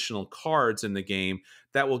purchase additional cards in the game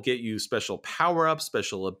that will get you special power-ups,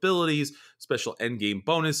 special abilities, special endgame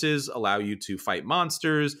bonuses, allow you to fight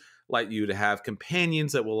monsters, allow you to have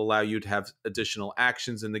companions that will allow you to have additional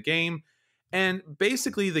actions in the game. And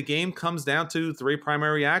basically, the game comes down to 3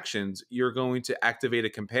 primary actions. You're going to activate a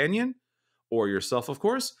companion, or yourself, of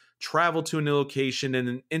course, travel to a new location, and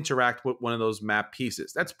then interact with one of those map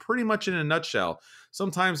pieces. That's pretty much in a nutshell.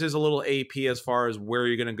 Sometimes there's a little AP as far as where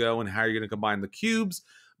you're going to go and how you're going to combine the cubes,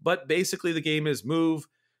 but basically the game is move,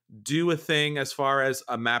 do a thing as far as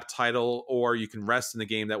a map title, or you can rest in the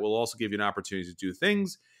game that will also give you an opportunity to do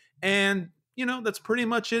things. And, that's pretty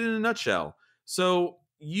much it in a nutshell. So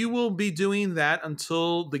you will be doing that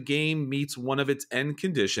until the game meets one of its end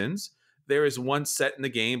conditions. There is one set in the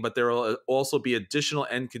game, but there will also be additional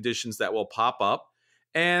end conditions that will pop up.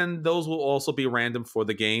 And those will also be random for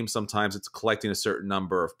the game. Sometimes it's collecting a certain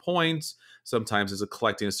number of points. Sometimes it's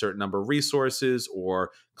collecting a certain number of resources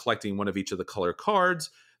or collecting one of each of the color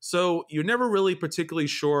cards. So you're never really particularly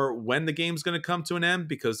sure when the game's going to come to an end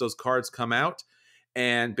because those cards come out.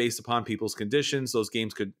 And based upon people's conditions, those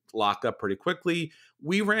games could lock up pretty quickly.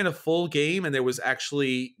 We ran a full game and there was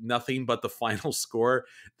actually nothing but the final score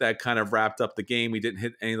that kind of wrapped up the game. We didn't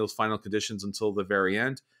hit any of those final conditions until the very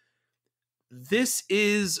end. This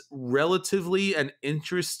is relatively an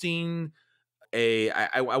interesting,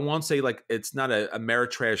 I won't say like it's not a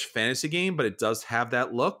Ameritrash fantasy game, but it does have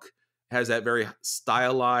that look. It has that very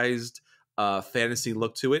stylized fantasy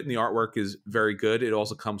look to it, and the artwork is very good. It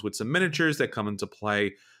also comes with some miniatures that come into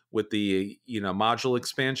play with the module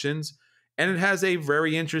expansions, and it has a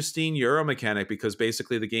very interesting Euro mechanic because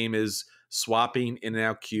basically the game is swapping in and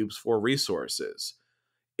out cubes for resources.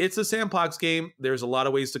 It's a sandbox game. There's a lot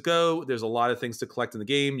of ways to go. There's a lot of things to collect in the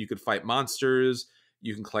game. You could fight monsters.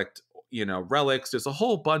 You can collect relics. There's a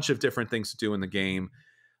whole bunch of different things to do in the game.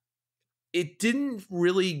 It didn't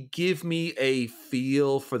really give me a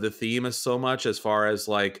feel for the theme as so much as far as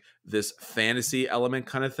like this fantasy element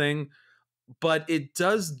kind of thing, but it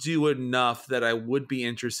does do enough that I would be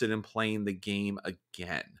interested in playing the game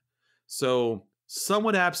again. So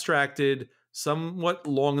somewhat abstracted, somewhat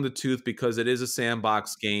long in the tooth because it is a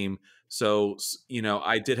sandbox game. So,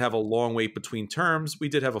 I did have a long wait between terms. We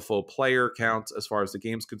did have a full player count as far as the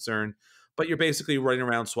game's concerned, but you're basically running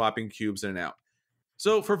around swapping cubes in and out.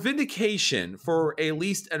 So for Vindication, for at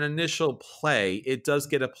least an initial play, it does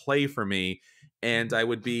get a play for me, and I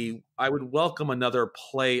would welcome another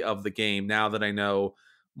play of the game now that I know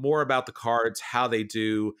more about the cards, how they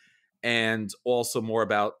do, and also more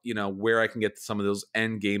about where I can get some of those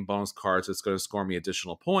end game bonus cards that's going to score me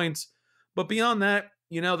additional points. But beyond that,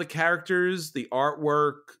 the characters, the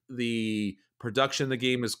artwork, the production of the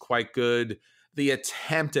game is quite good. The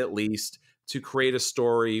attempt, at least, to create a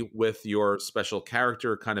story with your special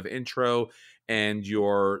character kind of intro and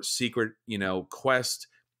your secret, quest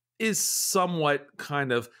is somewhat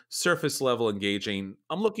kind of surface level engaging.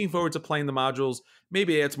 I'm looking forward to playing the modules.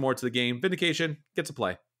 Maybe it adds more to the game. Vindication gets a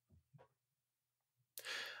play.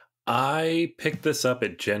 I picked this up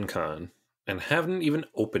at Gen Con and haven't even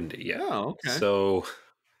opened it yet. Oh, okay. So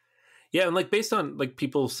yeah, and like based on like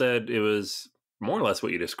people said it was more or less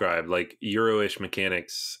what you described, like Euro-ish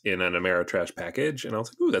mechanics in an Ameritrash package. And I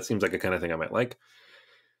was like, ooh, that seems like a kind of thing I might like.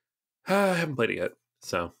 I haven't played it yet.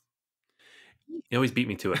 So you always beat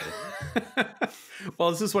me to it. Well,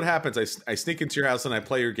 this is what happens. I sneak into your house and I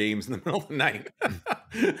play your games in the middle of the night.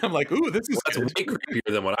 I'm like, ooh, this is That's way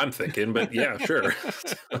creepier than what I'm thinking, but yeah, sure.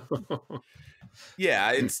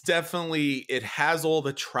 Yeah, it's definitely, it has all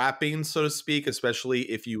the trappings, so to speak, especially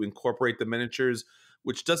if you incorporate the miniatures,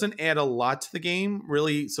 which doesn't add a lot to the game,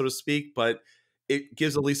 really, so to speak, but it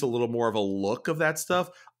gives at least a little more of a look of that stuff.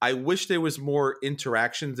 I wish there was more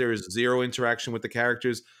interactions. There is zero interaction with the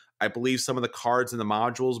characters. I believe some of the cards in the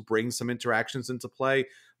modules bring some interactions into play,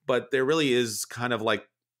 but there really is kind of like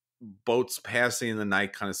boats passing in the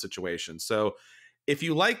night kind of situation. So if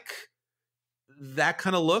you like that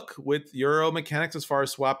kind of look with Euro mechanics as far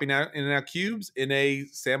as swapping out in and out cubes in a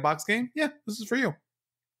sandbox game, yeah, this is for you.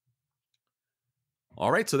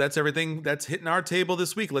 All right, so that's everything that's hitting our table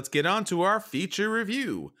this week. Let's get on to our feature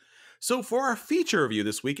review. So for our feature review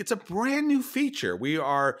this week, it's a brand new feature. We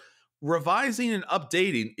are revising and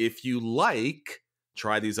updating, if you like,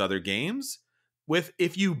 try these other games, with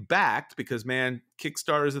if you backed, because man,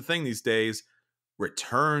 Kickstarter is a thing these days,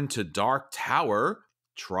 Return to Dark Tower,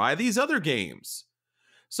 try these other games.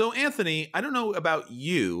 So Anthony, I don't know about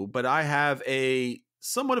you, but I have a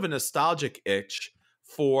somewhat of a nostalgic itch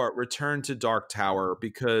for Return to Dark Tower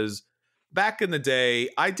because back in the day,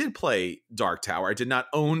 I did play Dark Tower. I did not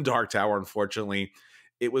own Dark Tower, unfortunately.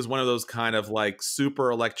 It was one of those kind of like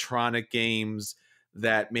super electronic games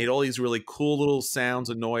that made all these really cool little sounds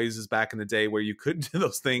and noises back in the day where you couldn't do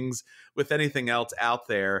those things with anything else out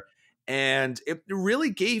there. And it really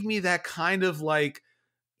gave me that kind of like,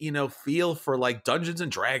 you know, feel for like Dungeons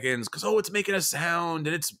and Dragons, because it's making a sound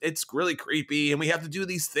and it's really creepy and we have to do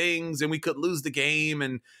these things and we could lose the game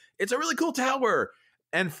and it's a really cool tower.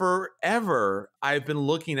 And forever I've been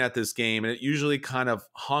looking at this game and it usually kind of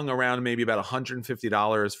hung around maybe about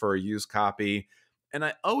 $150 for a used copy. And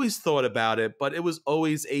I always thought about it, but it was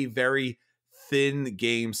always a very thin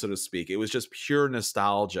game, so to speak. It was just pure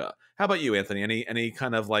nostalgia. How about you, Anthony? Any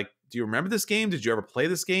kind of like, do you remember this game? Did you ever play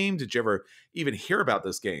this game? Did you ever even hear about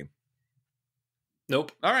this game?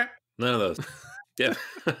 Nope. All right. None of those. Yeah.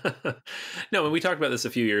 No, and we talked about this a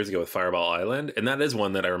few years ago with Fireball Island, and that is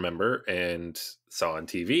one that I remember and saw on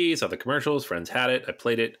TV, saw the commercials, friends had it, I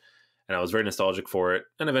played it, and I was very nostalgic for it,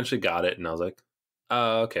 and eventually got it, and I was like,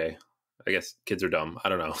 okay, I guess kids are dumb. I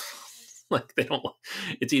don't know. Like, they don't,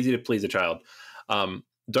 it's easy to please a child.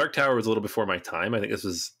 Dark Tower was a little before my time. I think this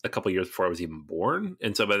was a couple years before I was even born.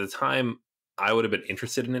 And so by the time I would have been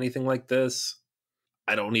interested in anything like this,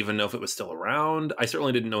 I don't even know if it was still around. I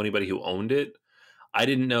certainly didn't know anybody who owned it. I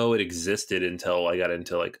didn't know it existed until I got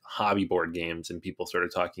into like hobby board games and people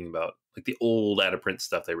started talking about like the old out of print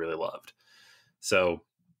stuff they really loved. So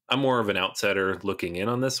I'm more of an outsider looking in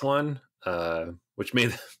on this one, which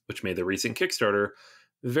made the recent Kickstarter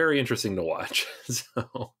very interesting to watch.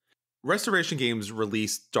 So Restoration Games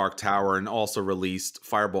released Dark Tower and also released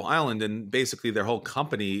Fireball Island, and basically their whole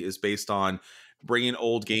company is based on bringing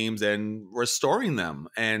old games and restoring them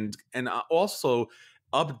and also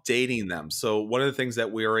updating them. So one of the things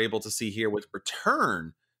that we are able to see here with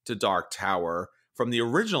Return to Dark Tower from the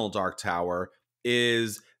original Dark Tower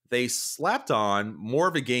is they slapped on more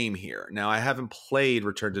of a game here. Now, I haven't played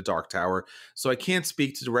Return to Dark Tower, so I can't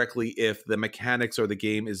speak to directly if the mechanics or the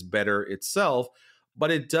game is better itself,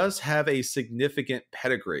 but it does have a significant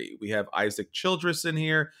pedigree. We have Isaac Childress in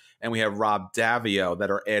here, and we have Rob Davio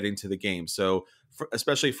that are adding to the game. So,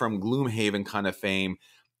 especially from Gloomhaven kind of fame,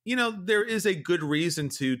 you know, there is a good reason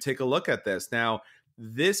to take a look at this. Now,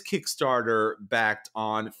 this Kickstarter backed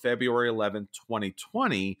on February 11th,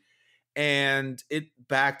 2020, and it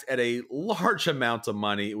backed at a large amount of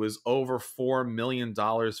money. It was over $4 million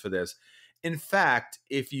for this. In fact,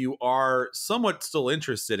 if you are somewhat still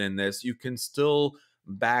interested in this, you can still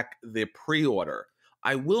back the pre-order.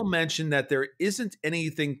 I will mention that there isn't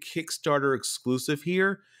anything Kickstarter exclusive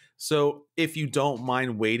here. So if you don't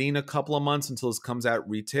mind waiting a couple of months until this comes out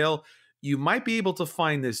retail, you might be able to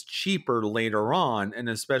find this cheaper later on. And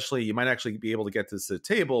especially you might actually be able to get this to the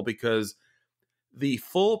table because the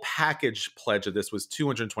full package pledge of this was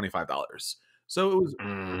 $225. So it was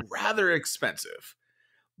rather expensive.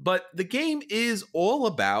 But the game is all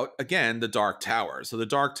about, again, the Dark Tower. So the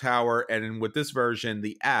Dark Tower, and with this version,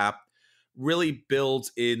 the app, really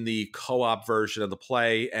builds in the co-op version of the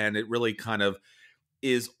play, and it really kind of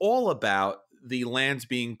is all about the lands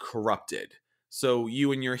being corrupted. So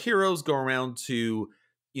you and your heroes go around to,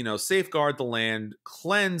 safeguard the land,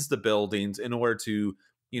 cleanse the buildings in order to,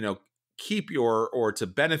 keep your, or to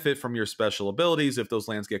benefit from your special abilities. If those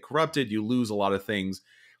lands get corrupted, you lose a lot of things,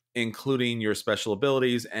 including your special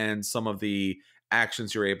abilities and some of the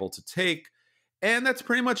actions you're able to take. And that's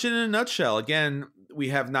pretty much it in a nutshell. Again, we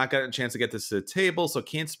have not gotten a chance to get this to the table, so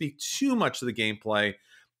can't speak too much to the gameplay,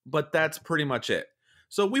 but that's pretty much it.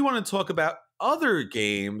 So we want to talk about other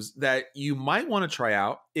games that you might want to try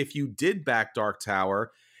out if you did back Dark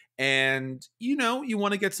Tower and you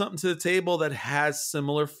want to get something to the table that has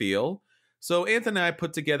similar feel. So Anthony and I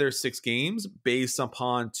put together 6 games based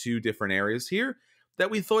upon 2 different areas here that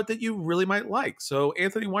we thought that you really might like. So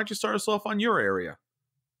Anthony, why don't you start us off on your area?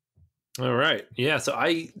 All right. Yeah. So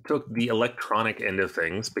I took the electronic end of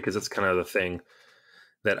things because it's kind of the thing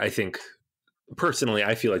that I think personally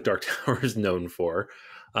I feel like Dark Tower is known for.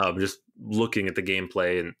 Just looking at the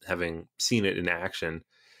gameplay and having seen it in action.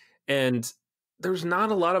 And there's not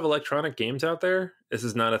a lot of electronic games out there. This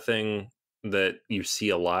is not a thing that you see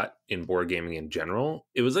a lot in board gaming in general.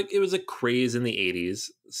 It was a craze in the 80s.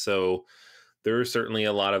 So there are certainly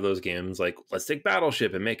a lot of those games like let's take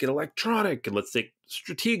Battleship and make it electronic, and let's take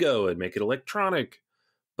Stratego and make it electronic,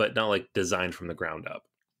 but not like designed from the ground up.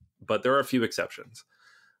 But there are a few exceptions.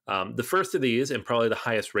 The first of these, and probably the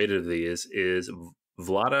highest rated of these, is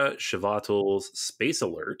Vlaada Chvátil's Space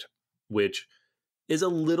Alert, which is a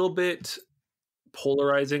little bit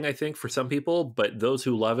polarizing, I think, for some people, but those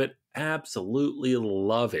who love it absolutely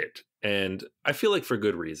love it. And I feel like for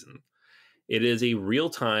good reason. It is a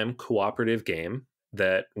real-time cooperative game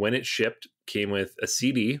that when it shipped came with a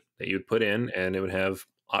CD that you'd put in, and it would have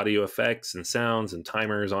audio effects and sounds and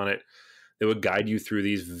timers on it. It would guide you through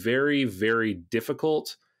these very, very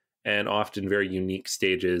difficult and often very unique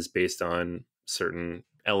stages based on certain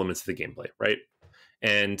elements of the gameplay, right?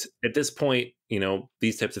 And at this point,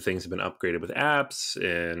 these types of things have been upgraded with apps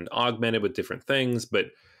and augmented with different things, but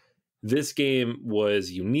this game was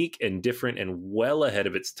unique and different and well ahead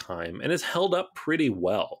of its time and has held up pretty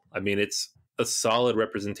well. I mean, it's a solid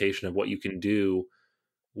representation of what you can do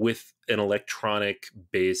with an electronic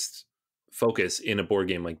based focus in a board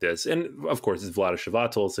game like this. And of course, it's Vlaada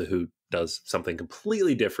Chvátil, so who does something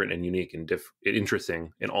completely different and unique and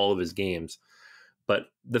interesting in all of his games. But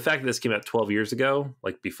the fact that this came out 12 years ago,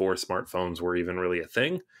 like before smartphones were even really a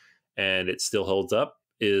thing, and it still holds up,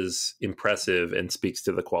 is impressive and speaks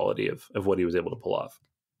to the quality of what he was able to pull off.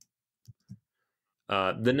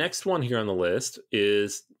 The next one here on the list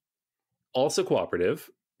is also cooperative,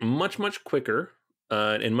 much, much quicker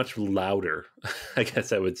and much louder, I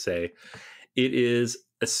guess I would say. It is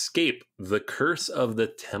Escape, The Curse of the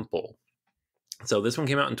Temple. So this one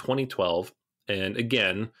came out in 2012, and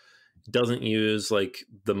again, doesn't use like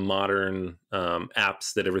the modern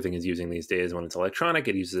apps that everything is using these days. When it's electronic,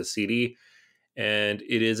 it uses a CD. And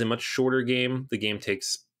it is a much shorter game. The game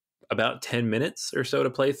takes about 10 minutes or so to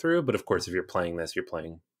play through. But of course, if you're playing this, you're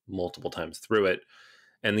playing multiple times through it.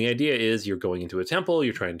 And the idea is you're going into a temple,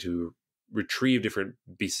 you're trying to retrieve different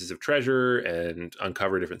pieces of treasure and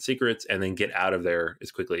uncover different secrets, and then get out of there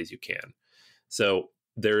as quickly as you can. So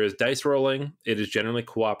there is dice rolling. It is generally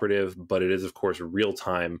cooperative, but it is, of course, real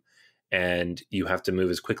time. And you have to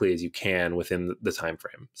move as quickly as you can within the time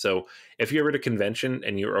frame. So if you're ever at a convention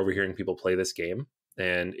and you're overhearing people play this game,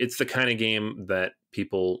 and it's the kind of game that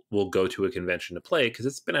people will go to a convention to play because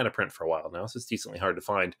it's been out of print for a while now, so it's decently hard to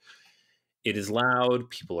find. It is loud.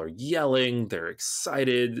 People are yelling. They're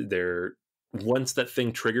excited. Once that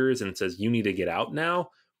thing triggers and says, you need to get out now,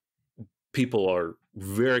 people are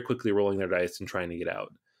very quickly rolling their dice and trying to get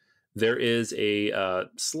out. There is a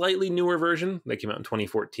slightly newer version that came out in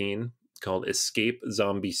 2014 called Escape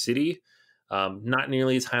Zombie City. Not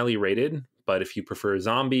nearly as highly rated, but if you prefer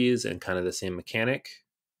zombies and kind of the same mechanic,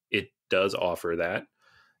 it does offer that.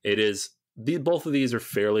 Both of these are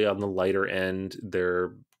fairly on the lighter end.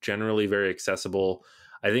 They're generally very accessible.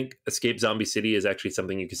 I think Escape Zombie City is actually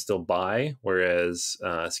something you can still buy, whereas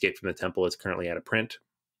Escape from the Temple is currently out of print.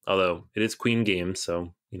 Although it is Queen Games,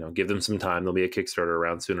 so give them some time. There'll be a Kickstarter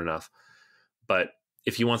around soon enough. But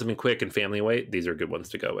if you want something quick and family weight, these are good ones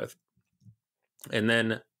to go with. And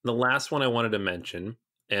then the last one I wanted to mention,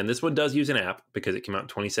 and this one does use an app because it came out in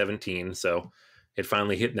 2017, so it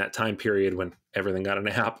finally hit in that time period when everything got an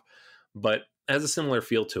app, but has a similar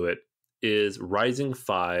feel to it, is Rising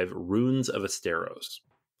 5 Runes of Asteros.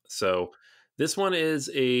 So this one is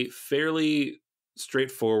a fairly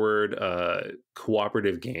straightforward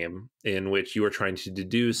cooperative game in which you are trying to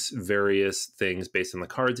deduce various things based on the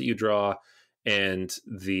cards that you draw and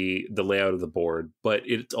the layout of the board, but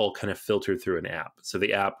it's all kind of filtered through an app. So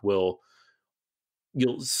the app will,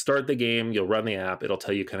 you'll start the game, you'll run the app, it'll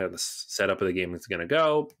tell you kind of the setup of the game that's going to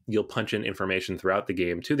go. You'll punch in information throughout the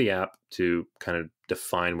game to the app to kind of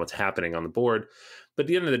define what's happening on the board. But at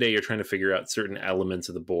the end of the day, you're trying to figure out certain elements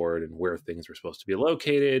of the board and where things are supposed to be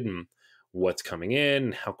located and what's coming in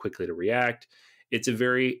and how quickly to react. It's a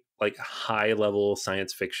very like high level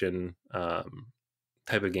science fiction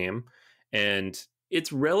type of game. And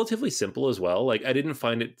it's relatively simple as well. Like I didn't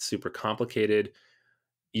find it super complicated.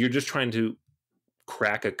 You're just trying to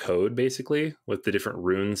crack a code basically with the different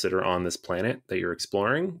runes that are on this planet that you're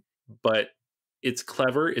exploring. But it's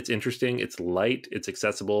clever, it's interesting, it's light, it's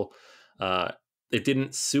accessible. It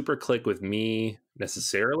didn't super click with me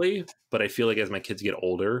necessarily, but I feel like as my kids get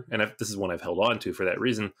older, and this is one I've held on to for that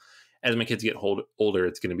reason, as my kids get older,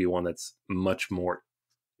 it's going to be one that's much more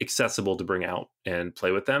accessible to bring out and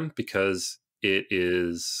play with them because it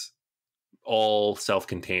is all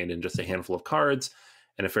self-contained in just a handful of cards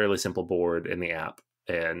and a fairly simple board in the app.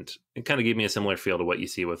 And it kind of gave me a similar feel to what you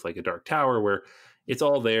see with like a Dark Tower, where it's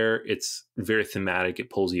all there. It's very thematic. It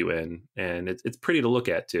pulls you in, and it's pretty to look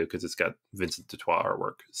at too because it's got Vincent Dutoit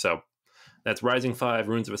artwork. So that's Rising 5,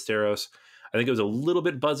 Runes of Asteros. I think it was a little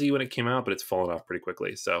bit buzzy when it came out, but it's fallen off pretty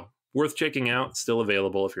quickly. So worth checking out. Still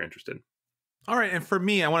available if you're interested. All right, and for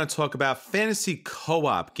me, I want to talk about fantasy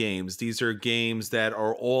co-op games. These are games that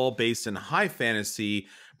are all based in high fantasy,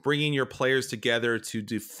 bringing your players together to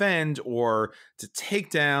defend or to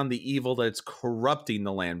take down the evil that's corrupting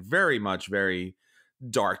the land. Very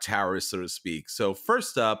Dark Towers, so to speak. So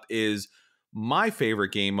first up is my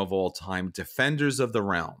favorite game of all time, Defenders of the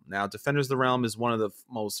Realm. Now, Defenders of the Realm is one of the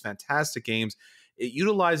most fantastic games. It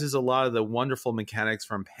utilizes a lot of the wonderful mechanics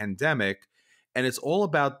from Pandemic, and it's all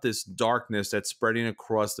about this darkness that's spreading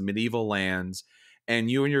across the medieval lands, and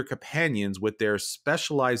you and your companions with their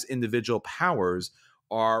specialized individual powers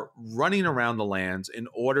are running around the lands in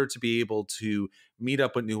order to be able to meet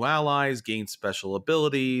up with new allies, gain special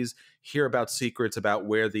abilities, hear about secrets about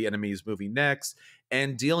where the enemy is moving next,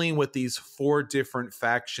 and dealing with these 4 different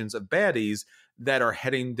factions of baddies that are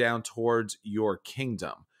heading down towards your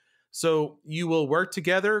kingdom. So you will work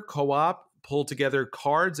together, co-op, pull together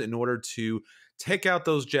cards in order to take out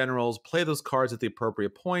those generals, play those cards at the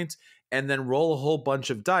appropriate point, and then roll a whole bunch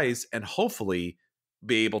of dice and hopefully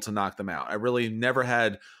be able to knock them out. I really never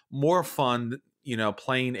had more fun,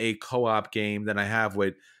 playing a co-op game than I have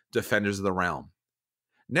with Defenders of the Realm.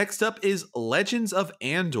 Next up is Legends of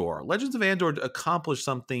Andor. Legends of Andor accomplished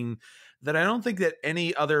something that I don't think that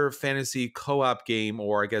any other fantasy co-op game,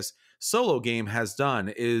 or I guess solo game, has done.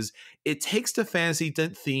 Is it takes the fantasy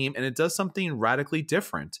theme and it does something radically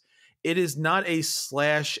different. It is not a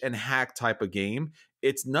slash and hack type of game.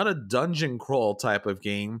 It's not a dungeon crawl type of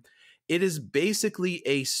game. It is basically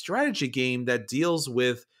a strategy game that deals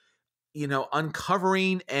with,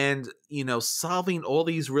 uncovering and, solving all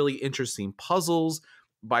these really interesting puzzles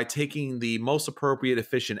by taking the most appropriate,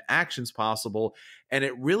 efficient actions possible. And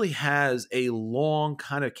it really has a long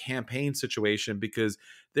kind of campaign situation because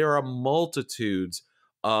there are multitudes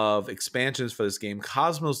of expansions for this game.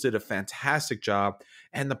 Cosmos did a fantastic job,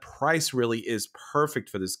 and the price really is perfect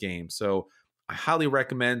for this game. So I highly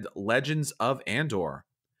recommend Legends of Andor.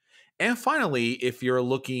 And finally, if you're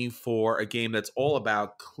looking for a game that's all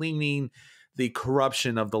about cleaning the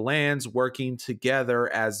corruption of the lands, working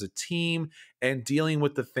together as a team, and dealing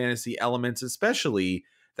with the fantasy elements, especially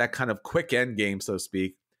that kind of quick end game, so to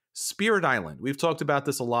speak, Spirit Island. We've talked about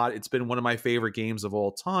this a lot. It's been one of my favorite games of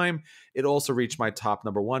all time. It also reached my top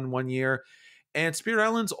number one year. And Spirit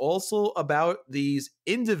Island's also about these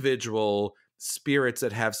individual spirits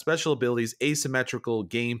that have special abilities, asymmetrical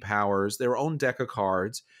game powers, their own deck of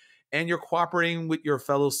cards, and you're cooperating with your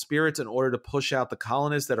fellow spirits in order to push out the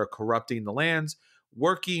colonists that are corrupting the lands,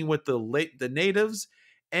 working with the natives,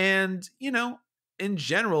 and, in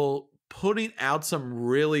general, putting out some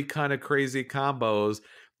really kind of crazy combos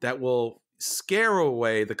that will scare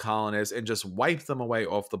away the colonists and just wipe them away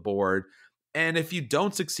off the board. And if you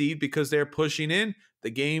don't succeed because they're pushing in, the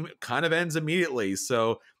game kind of ends immediately.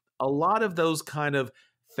 So a lot of those kind of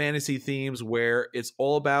fantasy themes where it's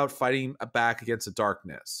all about fighting back against the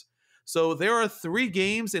darkness. So there are 3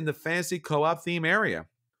 games in the fantasy co-op theme area.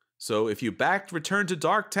 So if you backed Return to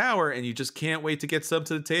Dark Tower and you just can't wait to get some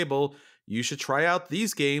to the table, you should try out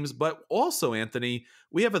these games. But also, Anthony,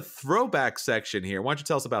 we have a throwback section here. Why don't you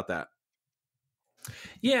tell us about that?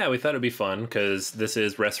 Yeah, we thought it'd be fun because this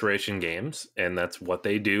is Restoration Games, and that's what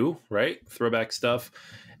they do, right? Throwback stuff.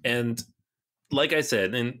 And like I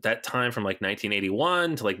said, in that time from like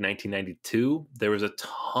 1981 to like 1992, there was a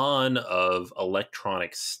ton of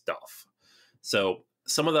electronic stuff. So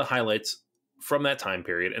some of the highlights from that time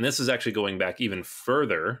period, and this is actually going back even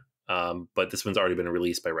further, but this one's already been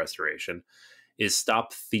released by Restoration, is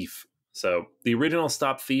Stop Thief. So the original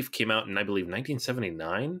Stop Thief came out in, I believe,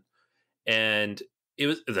 1979, and it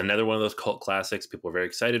was another one of those cult classics. People were very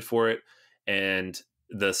excited for it, and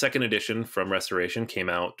the second edition from Restoration came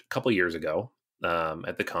out a couple years ago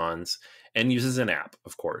at the cons, and uses an app,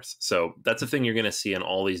 of course. So that's the thing you're going to see in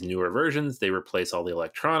all these newer versions. They replace all the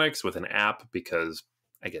electronics with an app because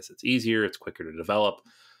I guess it's easier, it's quicker to develop.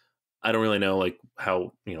 I don't really know like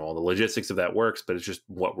how, all the logistics of that works, but it's just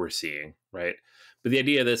what we're seeing, right? But the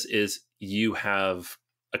idea of this is you have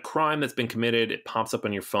a crime that's been committed, it pops up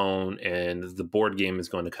on your phone, and the board game is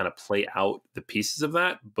going to kind of play out the pieces of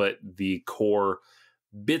that, but the core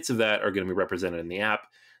bits of that are going to be represented in the app.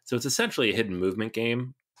 So it's essentially a hidden movement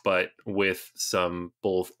game, but with some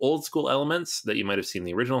both old school elements that you might have seen in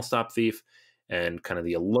the original Stop Thief, and kind of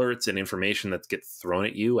the alerts and information that gets thrown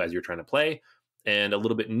at you as you're trying to play, and a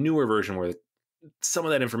little bit newer version where some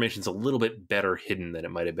of that information is a little bit better hidden than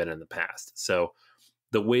it might have been in the past. So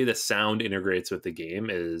the way the sound integrates with the game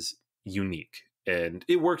is unique, and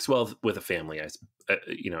it works well with a family,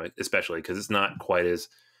 especially because it's not quite as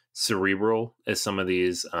cerebral as some of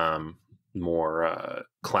these more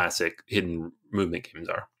classic hidden movement games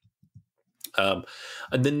are.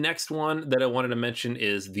 The next one that I wanted to mention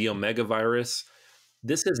is the Omega Virus.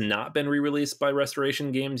 This has not been re-released by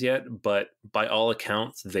Restoration Games yet, but by all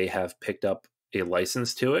accounts, they have picked up a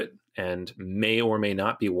license to it and may or may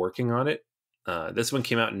not be working on it. This one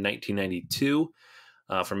came out in 1992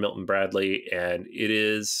 from Milton Bradley, and it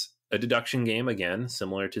is a deduction game, again,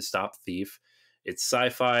 similar to Stop Thief. It's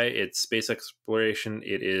sci-fi, it's space exploration,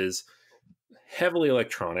 it is heavily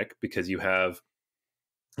electronic because you have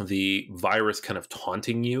the virus kind of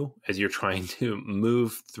taunting you as you're trying to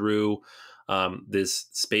move through this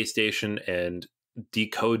space station and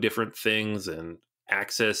decode different things and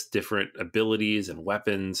access different abilities and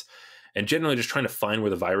weapons, and generally just trying to find where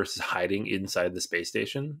the virus is hiding inside the space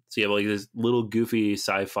station. So you have like these little goofy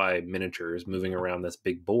sci-fi miniatures moving around this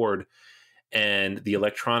big board, and the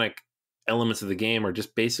electronic elements of the game are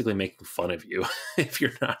just basically making fun of you if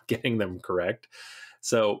you're not getting them correct.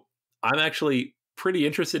 So I'm actually pretty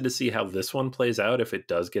interested to see how this one plays out if it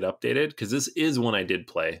does get updated, because this is one I did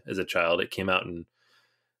play as a child. It came out in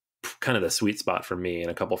kind of the sweet spot for me,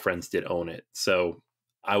 and a couple friends did own it. So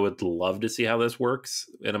I would love to see how this works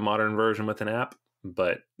in a modern version with an app,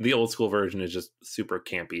 but the old school version is just super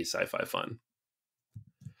campy sci-fi fun.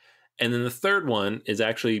 And then the third one is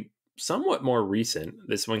actually somewhat more recent.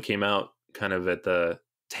 This one came out kind of at the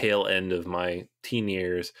tail end of my teen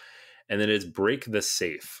years, and that is Break the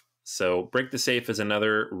Safe. So Break the Safe is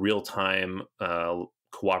another real-time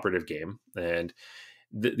cooperative game, and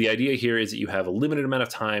the idea here is that you have a limited amount of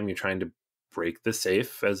time. You're trying to break the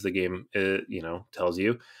safe, as the game tells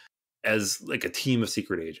you, as like a team of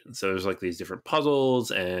secret agents. So there's like these different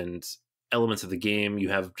puzzles and elements of the game. You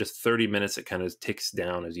have just 30 minutes. It kind of ticks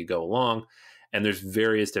down as you go along, and there's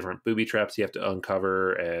various different booby traps you have to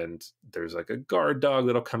uncover, and there's like a guard dog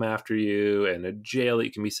that'll come after you and a jail that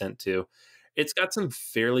you can be sent to. It's got some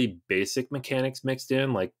fairly basic mechanics mixed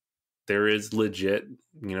in, like there is legit,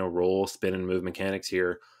 roll, spin, and move mechanics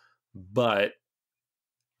here, but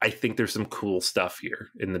I think there's some cool stuff here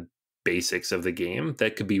in the basics of the game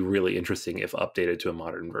that could be really interesting if updated to a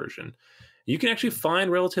modern version. You can actually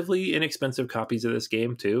find relatively inexpensive copies of this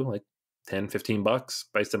game too, like $10-15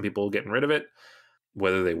 by some people getting rid of it.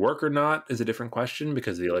 Whether they work or not is a different question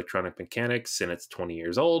because of the electronic mechanics, and it's 20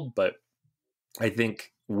 years old. But I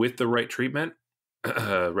think with the right treatment,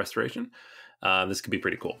 Restoration, this could be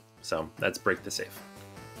pretty cool. So that's Break the Safe.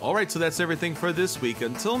 All right, so that's everything for this week.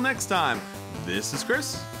 Until next time, this is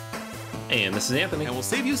Chris. And this is Anthony. And we'll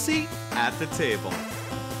save you a seat at the table.